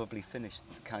them probably finished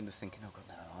kind of thinking, "Oh God,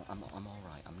 no, I'm all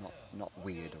right. I'm not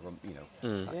weird or that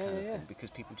kind of thing, because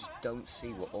people just don't see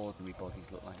what ordinary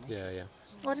bodies look like. Yeah.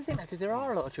 Well, I didn't think that, because there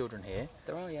are a lot of children here.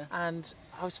 There are, yeah. And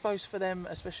I suppose for them,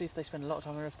 especially if they spend a lot of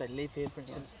time here, if they live here, for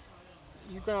instance,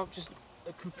 you grow up just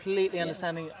completely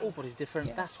understanding all bodies different.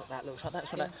 Yeah. That's what that looks like.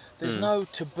 That's what that. There's no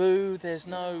taboo. There's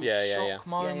no shock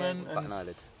moment. Back an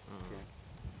eyelid.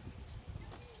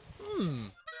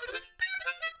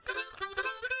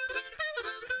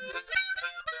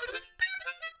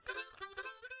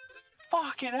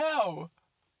 Fucking hell.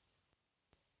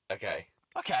 Okay.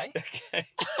 Okay. Okay.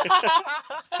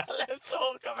 Let's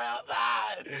talk about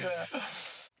that.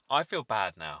 I feel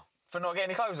bad now. For not getting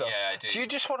your clothes off? Yeah, I do. Do you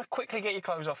just want to quickly get your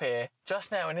clothes off here, just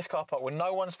now in this car park where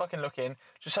no one's fucking looking,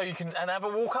 just so you can, and have a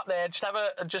walk up there,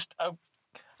 and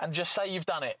just say you've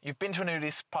done it. You've been to a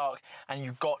nudist park and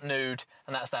you got nude,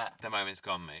 and that's that. The moment's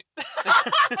gone, mate.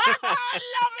 I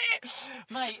love it,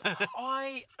 mate.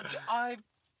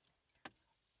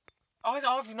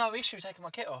 I've no issue taking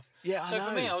my kit off. Yeah, I So for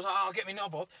know. me, I was like, I'll get my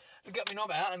knob off, get my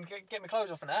knob out, and get my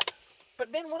clothes off and that.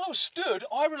 But then when I was stood,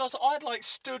 I realised I'd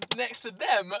stood next to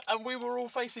them, and we were all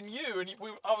facing you, and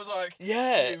I was like,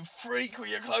 Yeah. you freak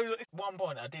with your clothes on. At one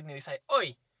point, I did nearly say,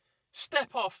 oi,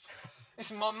 step off.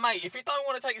 This is my mate. If he don't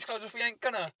want to take his clothes off, he ain't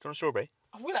gonna. Do you want a strawberry?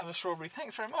 I will have a strawberry.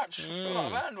 Thanks very much. I feel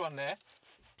like I've earned one there.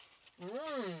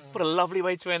 What a lovely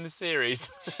way to end the series.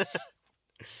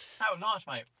 That was nice,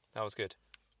 mate. That was good.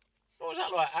 What was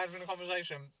that like, having a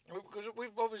conversation? Because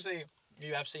we've obviously,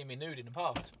 you have seen me nude in the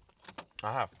past.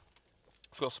 I have.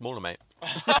 It's got smaller, mate.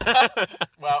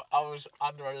 Well, I was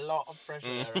under a lot of pressure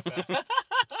there.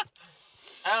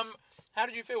 How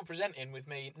did you feel presenting with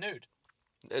me nude?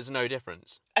 There's no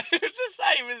difference. It's the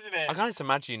same, isn't it? I can't just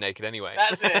imagine you naked anyway.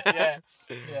 That's it,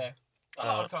 yeah. A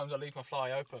lot of times I leave my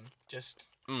fly open,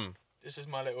 just this is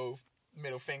my little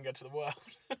middle finger to the world.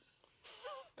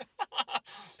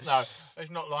 No,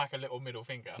 it's not like a little middle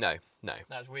finger. No.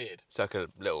 That's weird. It's like a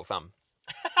little thumb.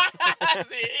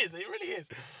 It is, it really is.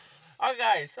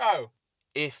 Okay, so.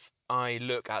 If I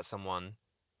look at someone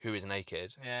who is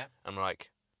naked, I'm like,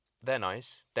 they're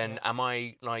nice, then am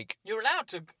I like... You're allowed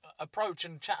to approach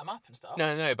and chat them up and stuff.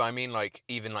 No, but I mean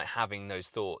even having those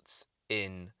thoughts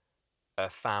in a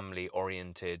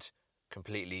family-oriented,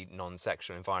 completely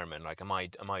non-sexual environment, am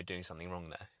I doing something wrong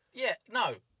there? Yeah,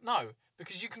 no,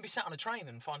 because you can be sat on a train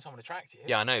and find someone attractive.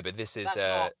 Yeah, I know, but this is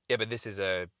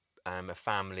a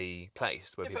family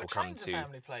place where people come to. A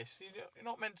family place. You're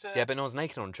not meant to. Yeah, but no one's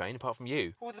naked on a train apart from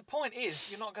you. Well, the point is,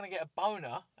 you're not going to get a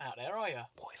boner out there, are you?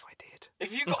 What if I did?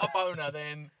 If you got a boner,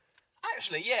 then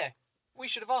actually, yeah, we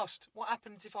should have asked. What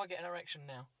happens if I get an erection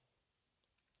now?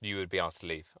 You would be asked to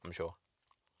leave, I'm sure.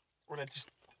 Or they'd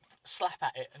just slap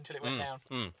at it until it went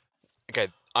down. Okay,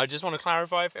 I just want to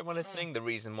clarify for everyone listening, the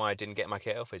reason why I didn't get my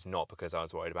kit off is not because I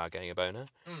was worried about getting a boner.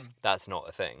 That's not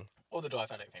a thing. Or the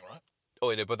diabetic thing, right?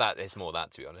 Oh, no, but that is more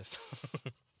that, to be honest.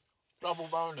 Double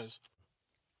boners.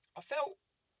 I felt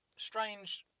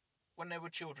strange when there were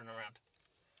children around.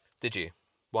 Did you?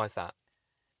 Why is that?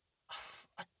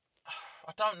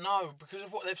 I don't know. Because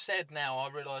of what they've said now, I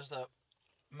realise that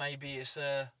maybe it's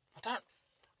I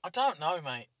don't know,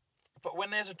 mate. But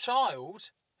when there's a child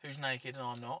who's naked and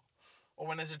I'm not, or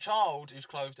when there's a child who's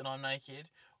clothed and I'm naked,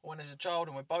 or when there's a child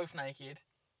and we're both naked.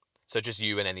 So just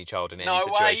you and any child in any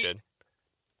situation?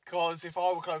 Because if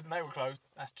I were clothed and they were clothed,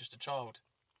 that's just a child.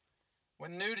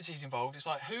 When nudity's involved, it's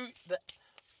like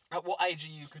at what age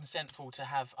are you consentful to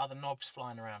have other knobs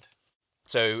flying around?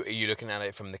 So are you looking at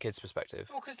it from the kid's perspective?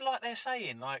 Well, because they're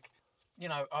saying,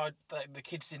 the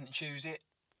kids didn't choose it,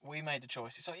 we made the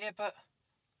choice. It's like, yeah, but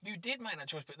you did make that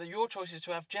choice, but your choice is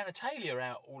to have genitalia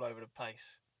out all over the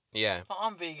place. Yeah. Like,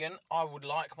 I'm vegan. I would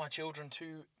like my children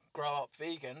to grow up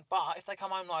vegan, but if they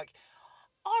come home like,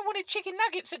 I wanted chicken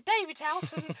nuggets at David's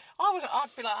house, and I'd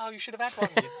be like, oh, you should have had one,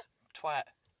 you twat.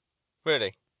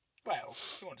 Really? Well,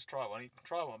 if you want to try one, you can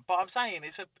try one. But I'm saying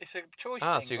it's a choice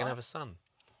thing. Ah, so you're going to have a son.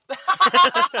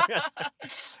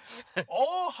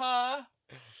 Or her.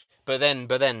 But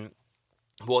then,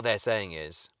 what they're saying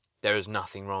is there is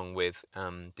nothing wrong with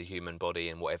the human body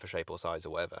in whatever shape or size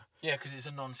or whatever. Yeah, because it's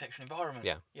a non-sexual environment.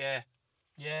 Yeah.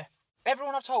 Yeah.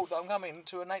 Everyone I've told that I'm coming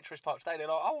to a naturist park today, they're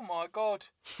like, oh my God.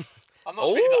 I'm not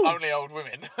speaking to only old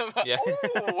women. Yeah.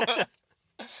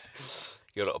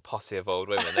 Your little posse of old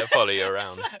women, they'll follow you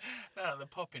around. No, the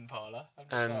popping parlour. I'm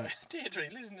just like, Deirdre,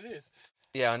 listen to this.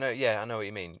 Yeah, I know what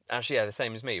you mean. Actually, yeah, the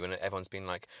same as me when everyone's been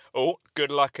like, oh,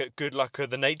 good luck at the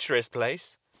naturist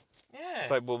place. Yeah. It's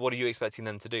like, well, what are you expecting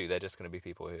them to do? They're just going to be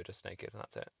people who are just naked and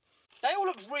that's it. They all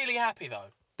look really happy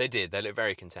though. They did. They look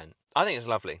very content. I think it's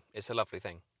lovely. It's a lovely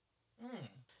thing.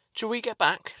 Shall we get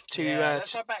back to...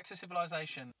 let's go back to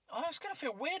civilization. Oh, it's going to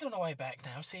feel weird on the way back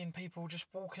now, seeing people just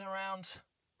walking around.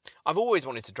 I've always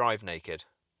wanted to drive naked.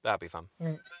 That'd be fun.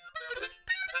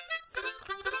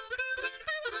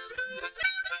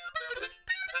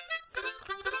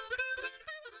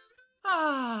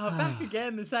 Back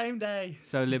again the same day.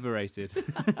 So liberated.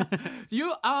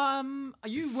 You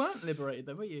weren't liberated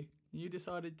though, were you? You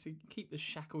decided to keep the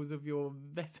shackles of your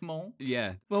vêtements.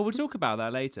 Yeah. Well, we'll talk about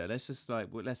that later. Let's just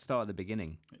let's start at the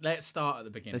beginning. Let's start at the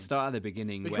beginning. Let's start at the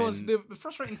beginning. Because the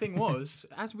frustrating thing was,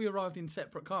 as we arrived in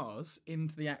separate cars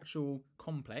into the actual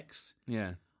complex.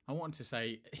 Yeah. I want to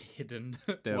say hidden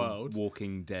The world.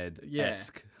 Walking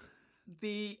Dead-esque.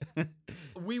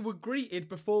 We were greeted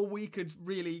before we could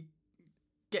really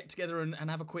get together and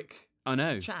have a quick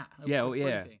chat.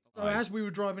 Briefing. So as we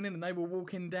were driving in and they were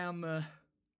walking down the...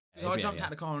 So I jumped out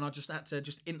of the car and I just had to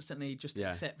instantly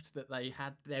accept that they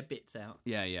had their bits out.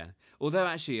 Yeah, yeah. Although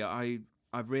actually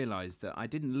I've realised that I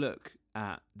didn't look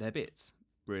at their bits,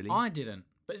 really. I didn't.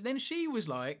 But then she was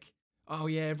like, oh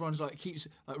yeah, everyone's like keeps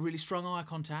like really strong eye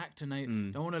contact and they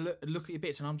don't want to look at your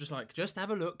bits, and I'm just like, just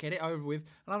have a look, get it over with.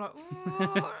 And I'm like,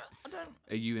 I don't...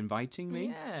 Are you inviting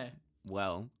me? Yeah.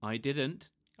 Well, I didn't.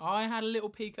 I had a little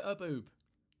peek at her boob.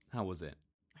 How was it?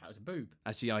 That was a boob.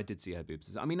 Actually, I did see her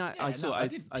boobs. I mean, I saw. I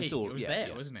saw. It was there,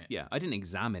 yeah, wasn't it? Yeah, I didn't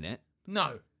examine it.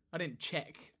 No, I didn't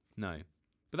check. No,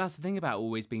 but that's the thing about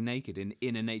always being naked in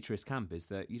a naturist camp is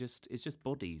that it's just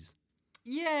bodies.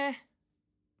 Yeah.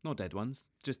 Not dead ones,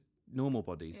 just normal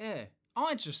bodies. Yeah.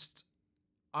 I've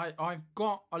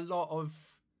got a lot of.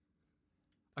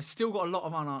 I still got a lot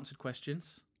of unanswered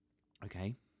questions.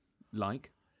 Okay,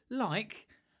 like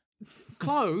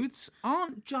clothes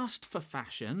aren't just for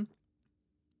fashion.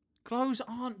 Clothes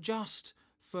aren't just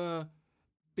for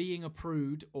being a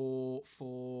prude or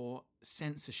for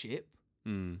censorship.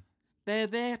 They're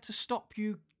there to stop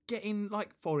you getting,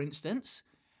 like, for instance,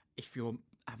 if you're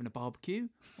having a barbecue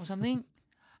or something,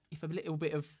 if a little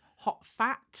bit of hot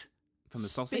fat from the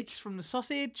spits from the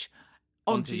sausage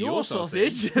onto your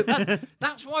sausage.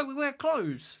 That's why we wear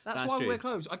clothes. That's why we wear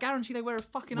clothes. I guarantee they wear a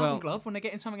fucking oven glove when they're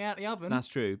getting something out of the oven. That's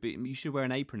true, but you should wear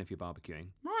an apron if you're barbecuing.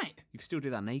 Right. You can still do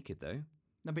that naked, though.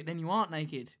 No, but then you aren't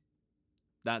naked.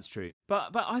 That's true.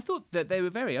 But I thought that they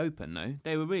were very open, though.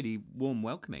 They were really warm,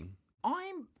 welcoming.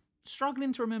 I'm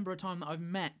struggling to remember a time that I've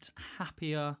met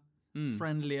happier,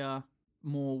 friendlier,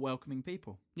 more welcoming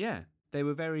people. Yeah. They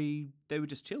were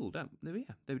just chilled. They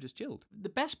were just chilled. The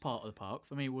best part of the park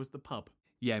for me was the pub.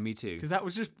 Yeah, me too. Because that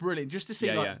was just brilliant, just to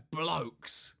see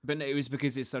blokes. But no, it was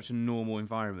because it's such a normal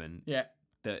environment. Yeah.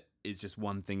 That is just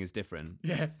one thing is different.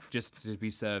 Yeah. Just to be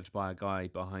served by a guy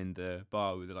behind the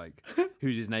bar with like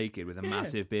who's just naked with a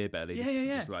massive beer belly,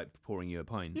 just like pouring you a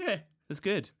pint. Yeah. That's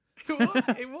good.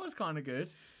 It was kind of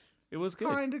good. It was good.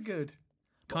 Kind of good.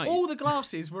 All the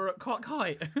glasses were at cock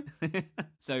height.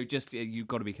 So just you've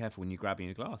got to be careful when you're grabbing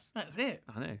a glass. That's it.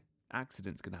 I know.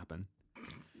 Accidents can happen.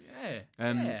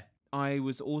 Yeah. I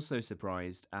was also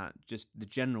surprised at just the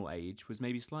general age was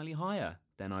maybe slightly higher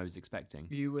than I was expecting.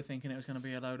 You were thinking it was going to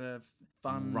be a load of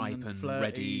fun, ripe and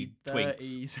flirty, ready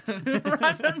 30s. twinks.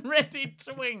 Ripe and ready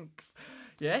twinks.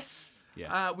 Yes.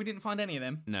 Yeah. We didn't find any of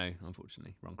them. No,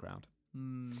 unfortunately, wrong crowd.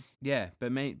 Yeah,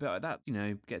 but that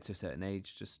get to a certain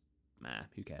age, just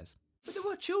who cares? But there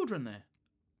were children there.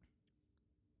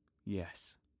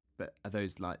 Yes, but are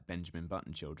those like Benjamin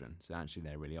Button children? So actually,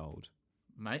 they're really old.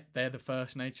 Mate, they're the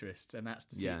first naturists, and that's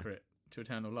the secret to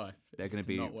eternal life. They're going to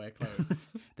be not wear clothes.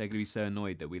 They're going to be so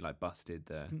annoyed that we like busted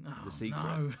the secret.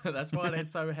 No, that's why they're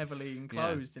so heavily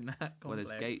enclosed in that complex. Well,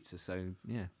 those gates are so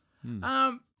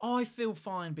I feel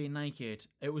fine being naked.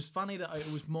 It was funny that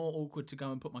it was more awkward to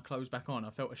go and put my clothes back on.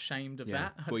 I felt ashamed of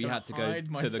that. Well, you had to go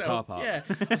to the car park. Yeah,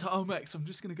 I was like, oh Max, I'm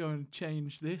just going to go and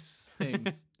change this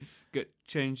thing.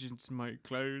 Change into my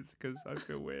clothes because I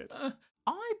feel weird.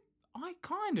 I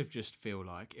kind of just feel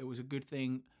like it was a good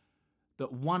thing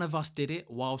that one of us did it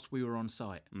whilst we were on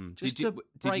site. Just to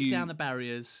break down the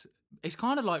barriers. It's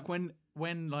kind of like when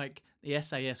like the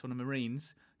SAS or the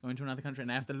Marines go into another country and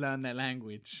they have to learn their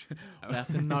language. Or they have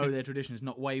to know their traditions,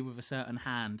 not wave with a certain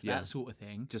hand, that sort of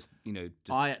thing.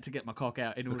 I had to get my cock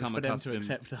out in order for them to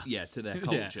accept us. Yeah, to their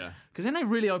culture. Because then they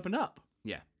really opened up.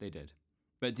 Yeah, they did.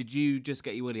 But did you just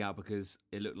get your willy out because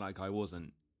it looked like I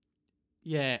wasn't?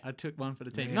 Yeah, I took one for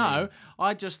the team. Really? No,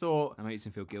 I just thought... That makes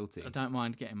me feel guilty. I don't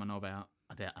mind getting my knob out.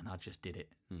 And I just did it.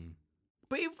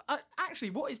 But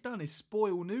actually, what it's done is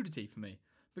spoil nudity for me.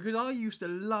 Because I used to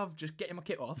love just getting my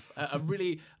kit off at a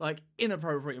really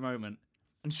inappropriate moment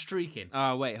and streaking.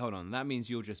 Oh, wait, hold on. That means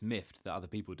you're just miffed that other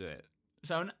people do it.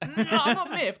 So, no, I'm not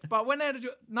miffed, but when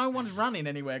no one's running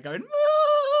anywhere going...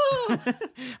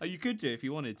 Oh, you could do if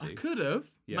you wanted to. I could have.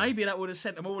 Yeah. Maybe that would have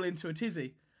sent them all into a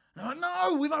tizzy. And I'm like,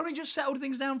 no, we've only just settled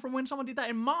things down from when someone did that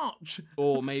in March.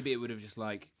 Or maybe it would have just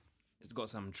like, it's got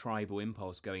some tribal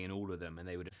impulse going in all of them, and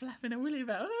they would have. Flapping a willy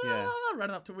about, Yeah.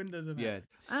 running up to windows and Yeah.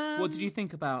 that. What did you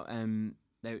think about?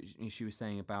 She was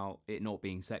saying about it not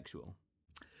being sexual.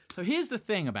 So here's the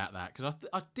thing about that, because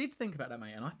I did think about that,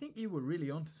 mate, and I think you were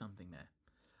really onto something there.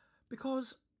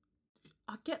 Because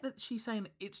I get that she's saying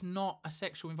it's not a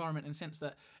sexual environment in the sense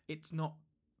that it's not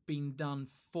being done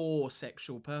for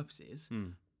sexual purposes,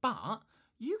 but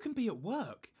you can be at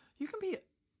work, you can be at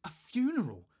a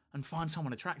funeral and find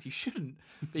someone attractive. You shouldn't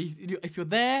be. If you're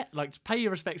there, like, just pay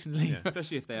your respects and leave. Yeah,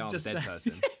 especially if they are a dead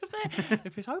person.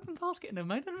 If it's open casket and they've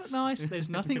made them look nice, there's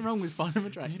nothing wrong with finding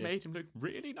them attractive. You made him look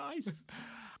really nice.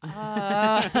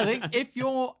 I think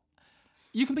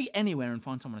you can be anywhere and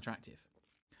find someone attractive.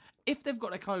 If they've got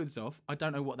their clothes off, I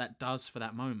don't know what that does for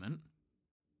that moment.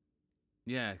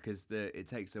 Yeah, because it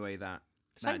takes away that.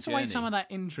 Takes away some of that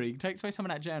intrigue, takes away some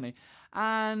of that journey,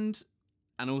 and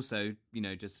also,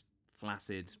 just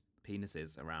flaccid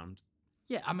penises around.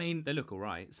 Yeah, I mean, they look all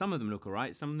right. Some of them look all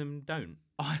right. Some of them don't.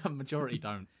 The majority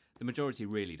don't. The majority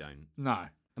really don't. No.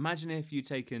 Imagine if you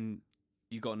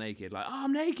got naked, like, oh,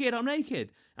 I'm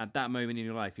naked. At that moment in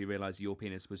your life, you realise your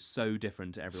penis was so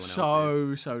different to everyone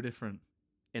else's. So different.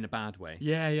 In a bad way.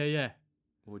 Yeah.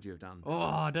 What would you have done? Oh,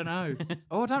 I don't know.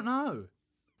 I don't know.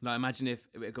 Like, imagine if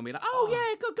it was going to be like, oh,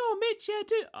 yeah, go on, Mitch, yeah,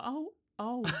 do.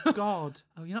 Oh, God.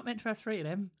 Oh, you're not meant to have 3 of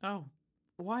them. Oh,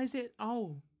 why is it?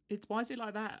 Oh, why is it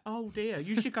like that? Oh, dear,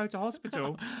 you should go to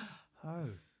hospital. Oh.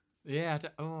 Yeah.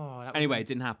 Anyway, it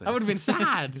didn't happen. That would have been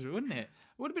sad, wouldn't it? It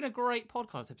would have been a great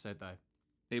podcast episode, though.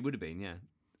 It would have been, yeah.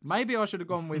 Maybe I should have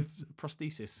gone with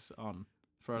prosthesis on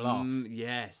for a laugh.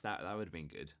 Yes, that would have been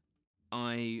good.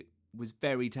 I was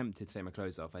very tempted to take my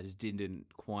clothes off. I just didn't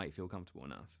quite feel comfortable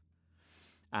enough.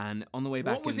 And on the way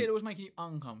back... What was it that was making you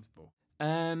uncomfortable?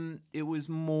 It was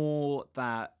more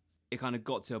that it kind of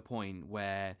got to a point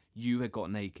where you had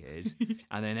got naked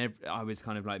and then I was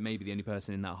kind of like maybe the only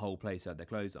person in that whole place who had their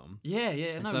clothes on. Yeah.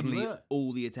 And suddenly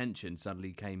all the attention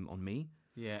suddenly came on me.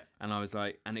 Yeah. And I was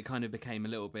like... And it kind of became a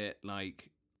little bit like...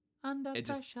 Under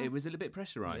pressure. It was a little bit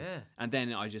pressurised. Yeah. And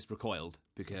then I just recoiled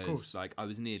because like I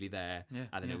was nearly there. Yeah.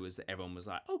 And then everyone was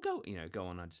like, oh, go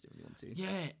on. I just didn't really want to.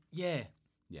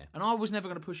 Yeah. And I was never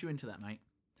going to push you into that, mate.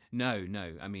 No.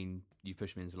 I mean, you've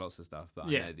pushed me into lots of stuff, but I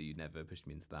know that you never pushed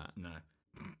me into that. No.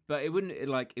 But it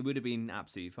would have been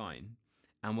absolutely fine.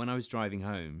 And when I was driving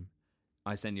home,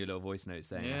 I sent you a little voice note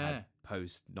saying I had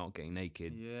post not getting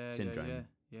naked syndrome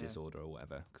disorder or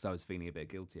whatever, because I was feeling a bit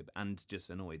guilty and just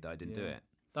annoyed that I didn't do it.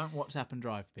 Don't WhatsApp and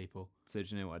drive, people. So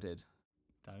do you know what I did?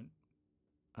 Don't.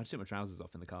 I just took my trousers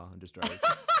off in the car and just drove.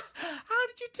 How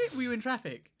did you do? Were you in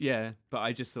traffic? Yeah, but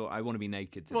I just thought I want to be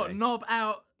naked today. What, knob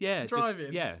out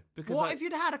driving? Because what if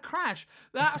you'd had a crash?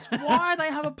 That's why they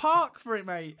have a park for it,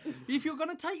 mate. If you're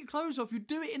going to take your clothes off, you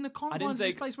do it in the confines of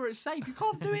this place where it's safe. You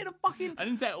can't do it in a fucking... I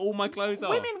didn't take all my clothes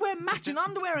off. Women wear matching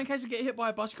underwear in case they get hit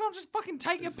by a bus. You can't just fucking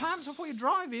take your pants off while you're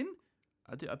driving.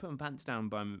 I put my pants down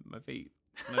by my feet.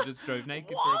 And I just drove naked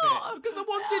for a bit. Because I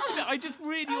wanted to be. I just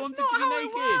really wanted to be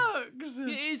naked.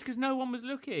 It is because no one was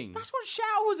looking. That's what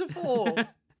showers are for.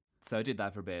 So I did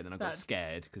that for a bit, and then I got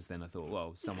scared because then I thought,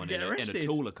 well, someone in a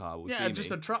taller car will see me. Yeah,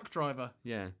 just a truck driver.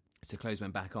 Yeah. So clothes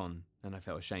went back on, and I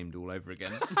felt ashamed all over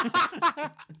again.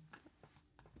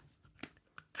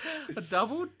 A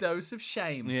double dose of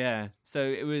shame. Yeah. So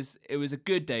it was a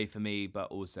good day for me,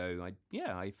 but also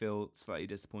I feel slightly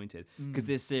disappointed because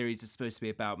this series is supposed to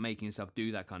be about making yourself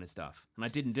do that kind of stuff, and I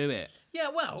didn't do it. Yeah,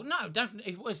 well, no, don't.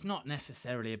 It's not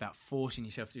necessarily about forcing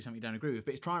yourself to do something you don't agree with,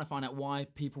 but it's trying to find out why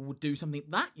people would do something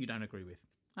that you don't agree with.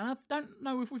 And I don't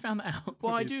know if we found that out.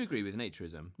 Well, I do agree with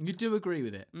naturism. You do agree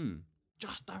with it.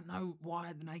 Just don't know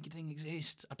why the naked thing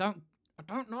exists. I don't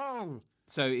know.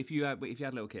 So if you had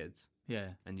little kids. Yeah.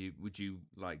 And would you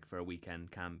like for a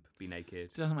weekend camp be naked?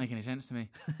 It doesn't make any sense to me.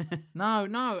 No.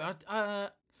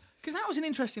 Because that was an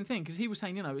interesting thing. Because he was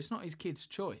saying, it's not his kid's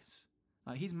choice.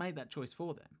 Like he's made that choice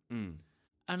for them.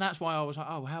 And that's why I was like,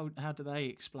 oh, how do they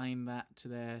explain that to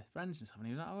their friends and stuff? And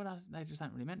he was like, oh, they just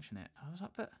don't really mention it. I was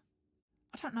like, but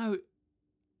I don't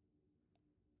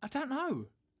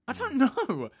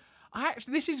know.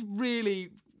 This is really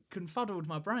confuddled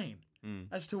my brain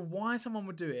as to why someone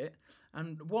would do it.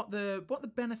 And what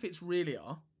the benefits really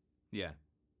are. Yeah.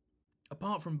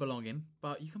 Apart from belonging,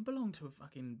 but you can belong to a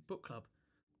fucking book club.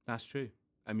 That's true.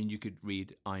 I mean, you could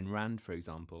read Ayn Rand, for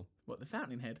example. What, The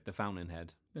Fountainhead? The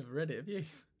Fountainhead. Never read it, have you?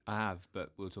 I have,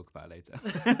 but we'll talk about it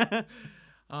later.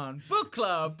 On Book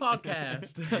Club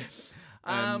Podcast.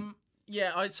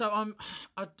 Yeah, I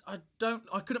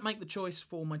couldn't make the choice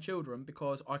for my children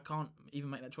because I can't even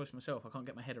make that choice for myself. I can't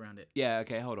get my head around it. Yeah,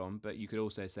 okay, hold on. But you could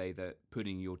also say that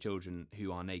putting your children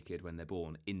who are naked when they're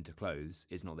born into clothes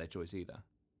is not their choice either.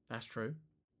 That's true.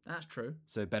 That's true.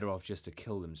 So better off just to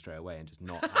kill them straight away and just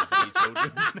not have any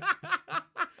children.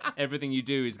 Everything you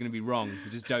do is going to be wrong, so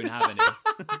just don't have any.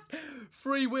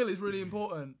 Free will is really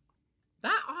important.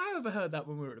 I overheard that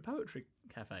when we were at the poetry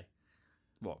cafe.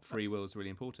 What, free will is really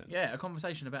important? Yeah, a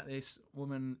conversation about this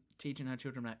woman teaching her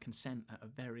children about consent at a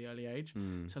very early age.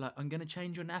 So like, I'm going to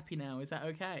change your nappy now, is that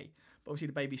okay? But obviously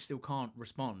the baby still can't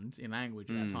respond in language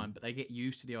at that time, but they get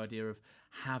used to the idea of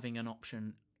having an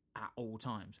option at all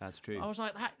times. That's true. I was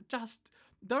like, just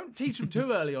don't teach them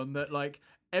too early on that like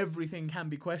everything can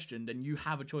be questioned and you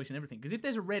have a choice in everything. Because if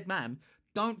there's a red man,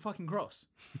 don't fucking cross.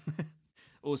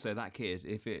 Also, that kid,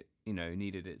 if it,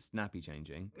 needed its nappy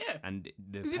changing, Yeah. and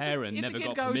the 'Cause parent if the never kid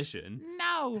got goes, permission,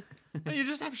 No, you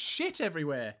just have shit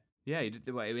everywhere. yeah,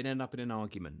 it would end up in an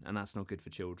argument, and that's not good for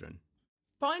children.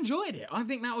 But I enjoyed it. I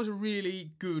think that was a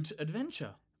really good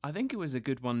adventure. I think it was a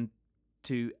good one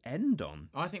to end on.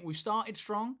 I think we've started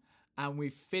strong and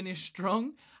we've finished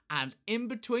strong, and in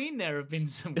between there have been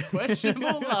some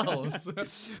questionable lulls.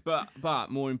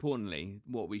 But more importantly,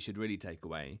 what we should really take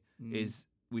away is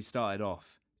we started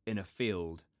off in a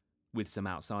field with some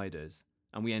outsiders,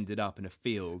 and we ended up in a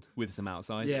field with some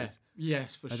outsiders. Yeah,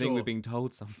 yes, for sure. I think we're being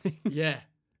told something. Yeah,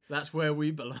 that's where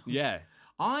we belong. Yeah.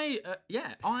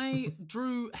 I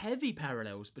drew heavy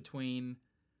parallels between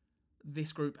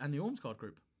this group and the Ormsgard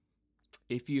group.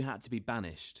 If you had to be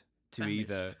banished to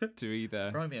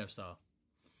either Romeo style,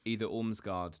 either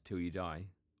Ormsgard till you die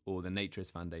or the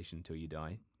Naturist Foundation till you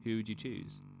die, who would you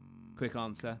choose? Quick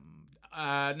answer.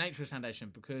 Naturist Foundation,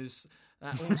 because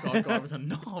that Ormsgard guy was a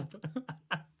knob.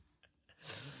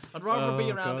 I'd rather be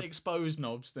around exposed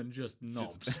knobs than just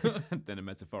knobs. Than a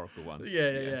metaphorical one.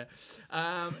 Yeah.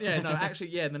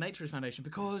 The Naturist Foundation,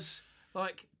 because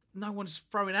like no one's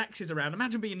throwing axes around.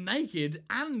 Imagine being naked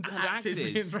and axes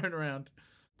being thrown around.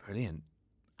 Brilliant.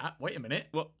 Wait a minute.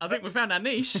 Well, I think we found our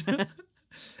niche.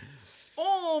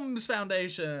 Orms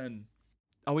Foundation.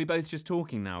 Are we both just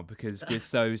talking now because we're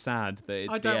so sad that it's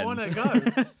the end? I don't want to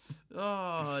go.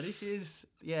 Oh, this is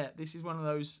one of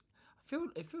those.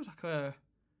 It feels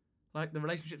like the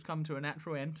relationship's come to a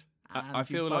natural end. And I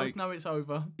feel you like both know it's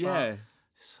over. Yeah.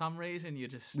 For some reason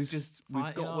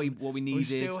we've got what we needed. We're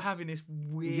still having this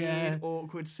weird,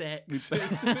 awkward sex.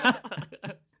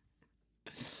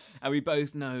 And we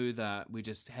both know that we're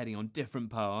just heading on different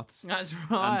paths. That's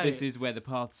right. And this is where the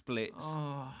path splits.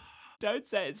 Oh. Don't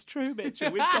say it's true,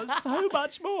 Mitchell. We've got so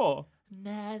much more.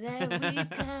 Now that we've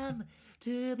come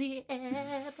to the end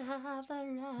of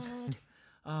the road.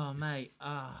 Oh, mate.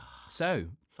 So,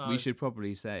 we should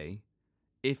probably say,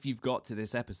 if you've got to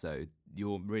this episode,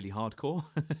 you're really hardcore.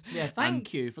 Yeah,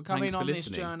 thank you for coming on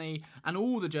listening. This journey and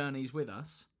all the journeys with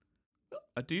us.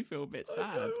 I do feel a bit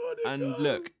sad. And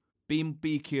look,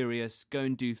 be curious, go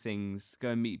and do things, go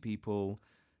and meet people.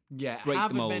 Yeah, break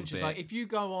have the mold adventures. bit. Like if you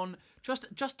go on,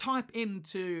 just type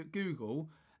into Google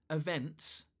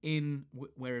events in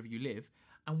wherever you live,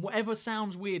 and whatever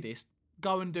sounds weirdest,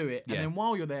 go and do it. And then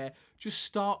while you're there, just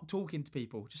start talking to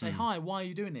people. Just say, hi, why are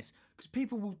you doing this? Because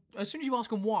people will, as soon as you ask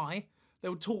them why,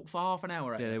 they'll talk for half an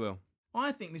hour. Yeah, they will.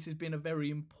 I think this has been a very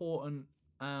important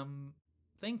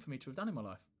thing for me to have done in my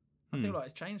life. I feel like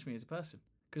it's changed me as a person.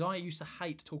 Because I used to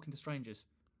hate talking to strangers.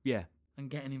 Yeah. And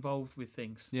getting involved with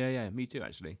things. Yeah, me too,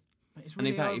 actually. It's and really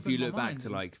in fact, if you opened look my back mind. to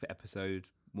like for episode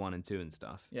 1 and 2 and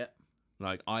stuff,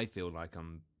 like I feel like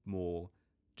I'm more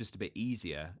just a bit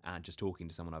easier at just talking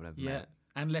to someone I've never met.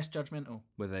 And less judgmental.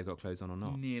 Whether they've got clothes on or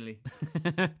not. Nearly.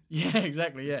 Yeah,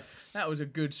 exactly, yeah. That was a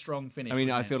good, strong finish. I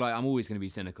mean, I feel like I'm always going to be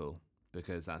cynical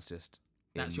because that's just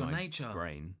that's in your my nature.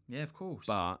 brain. Yeah, of course.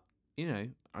 But,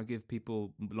 I give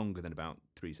people longer than about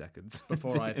 3 seconds.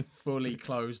 Before I fully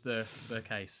close the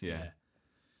case. Yeah.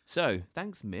 So,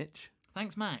 thanks, Mitch.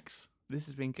 Thanks, Max. This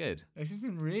has been good. This has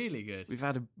been really good. We've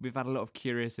had a lot of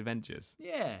curious adventures.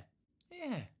 Yeah.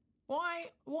 Why?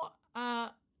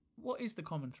 What is the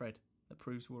common thread that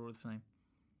proves we're all the same?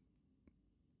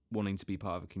 Wanting to be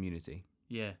part of a community.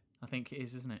 Yeah, I think it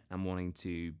is, isn't it? And wanting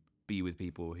to be with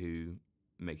people who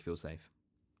make you feel safe.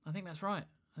 I think that's right.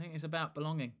 I think it's about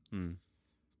belonging.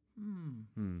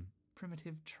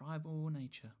 Primitive tribal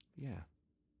nature. Yeah.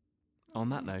 On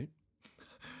that note,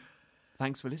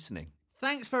 thanks for listening.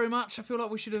 Thanks very much. I feel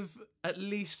like we should have at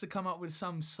least come up with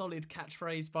some solid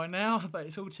catchphrase by now, but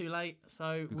it's all too late.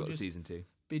 So We've got just season 2.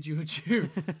 Bid you adieu.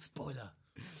 Spoiler.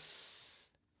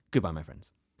 Goodbye, my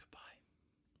friends. Goodbye.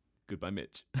 Goodbye,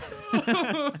 Mitch.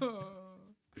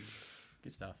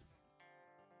 Good stuff.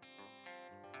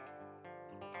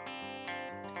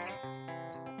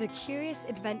 The Curious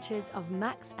Adventures of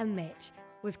Max and Mitch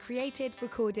was created,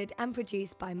 recorded and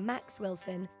produced by Max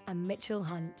Wilson and Mitchell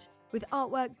Hunt, with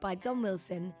artwork by Don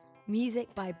Wilson,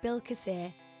 music by Bill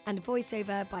Kassir, and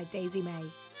voiceover by Daisy May.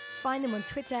 Find them on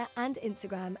Twitter and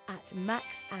Instagram at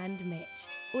Max and Mitch,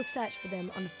 or search for them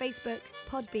on Facebook,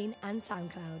 Podbean and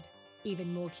SoundCloud.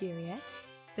 Even more curious?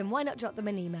 Then why not drop them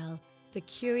an email,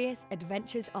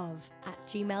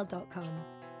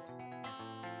 thecuriousadventuresof@gmail.com.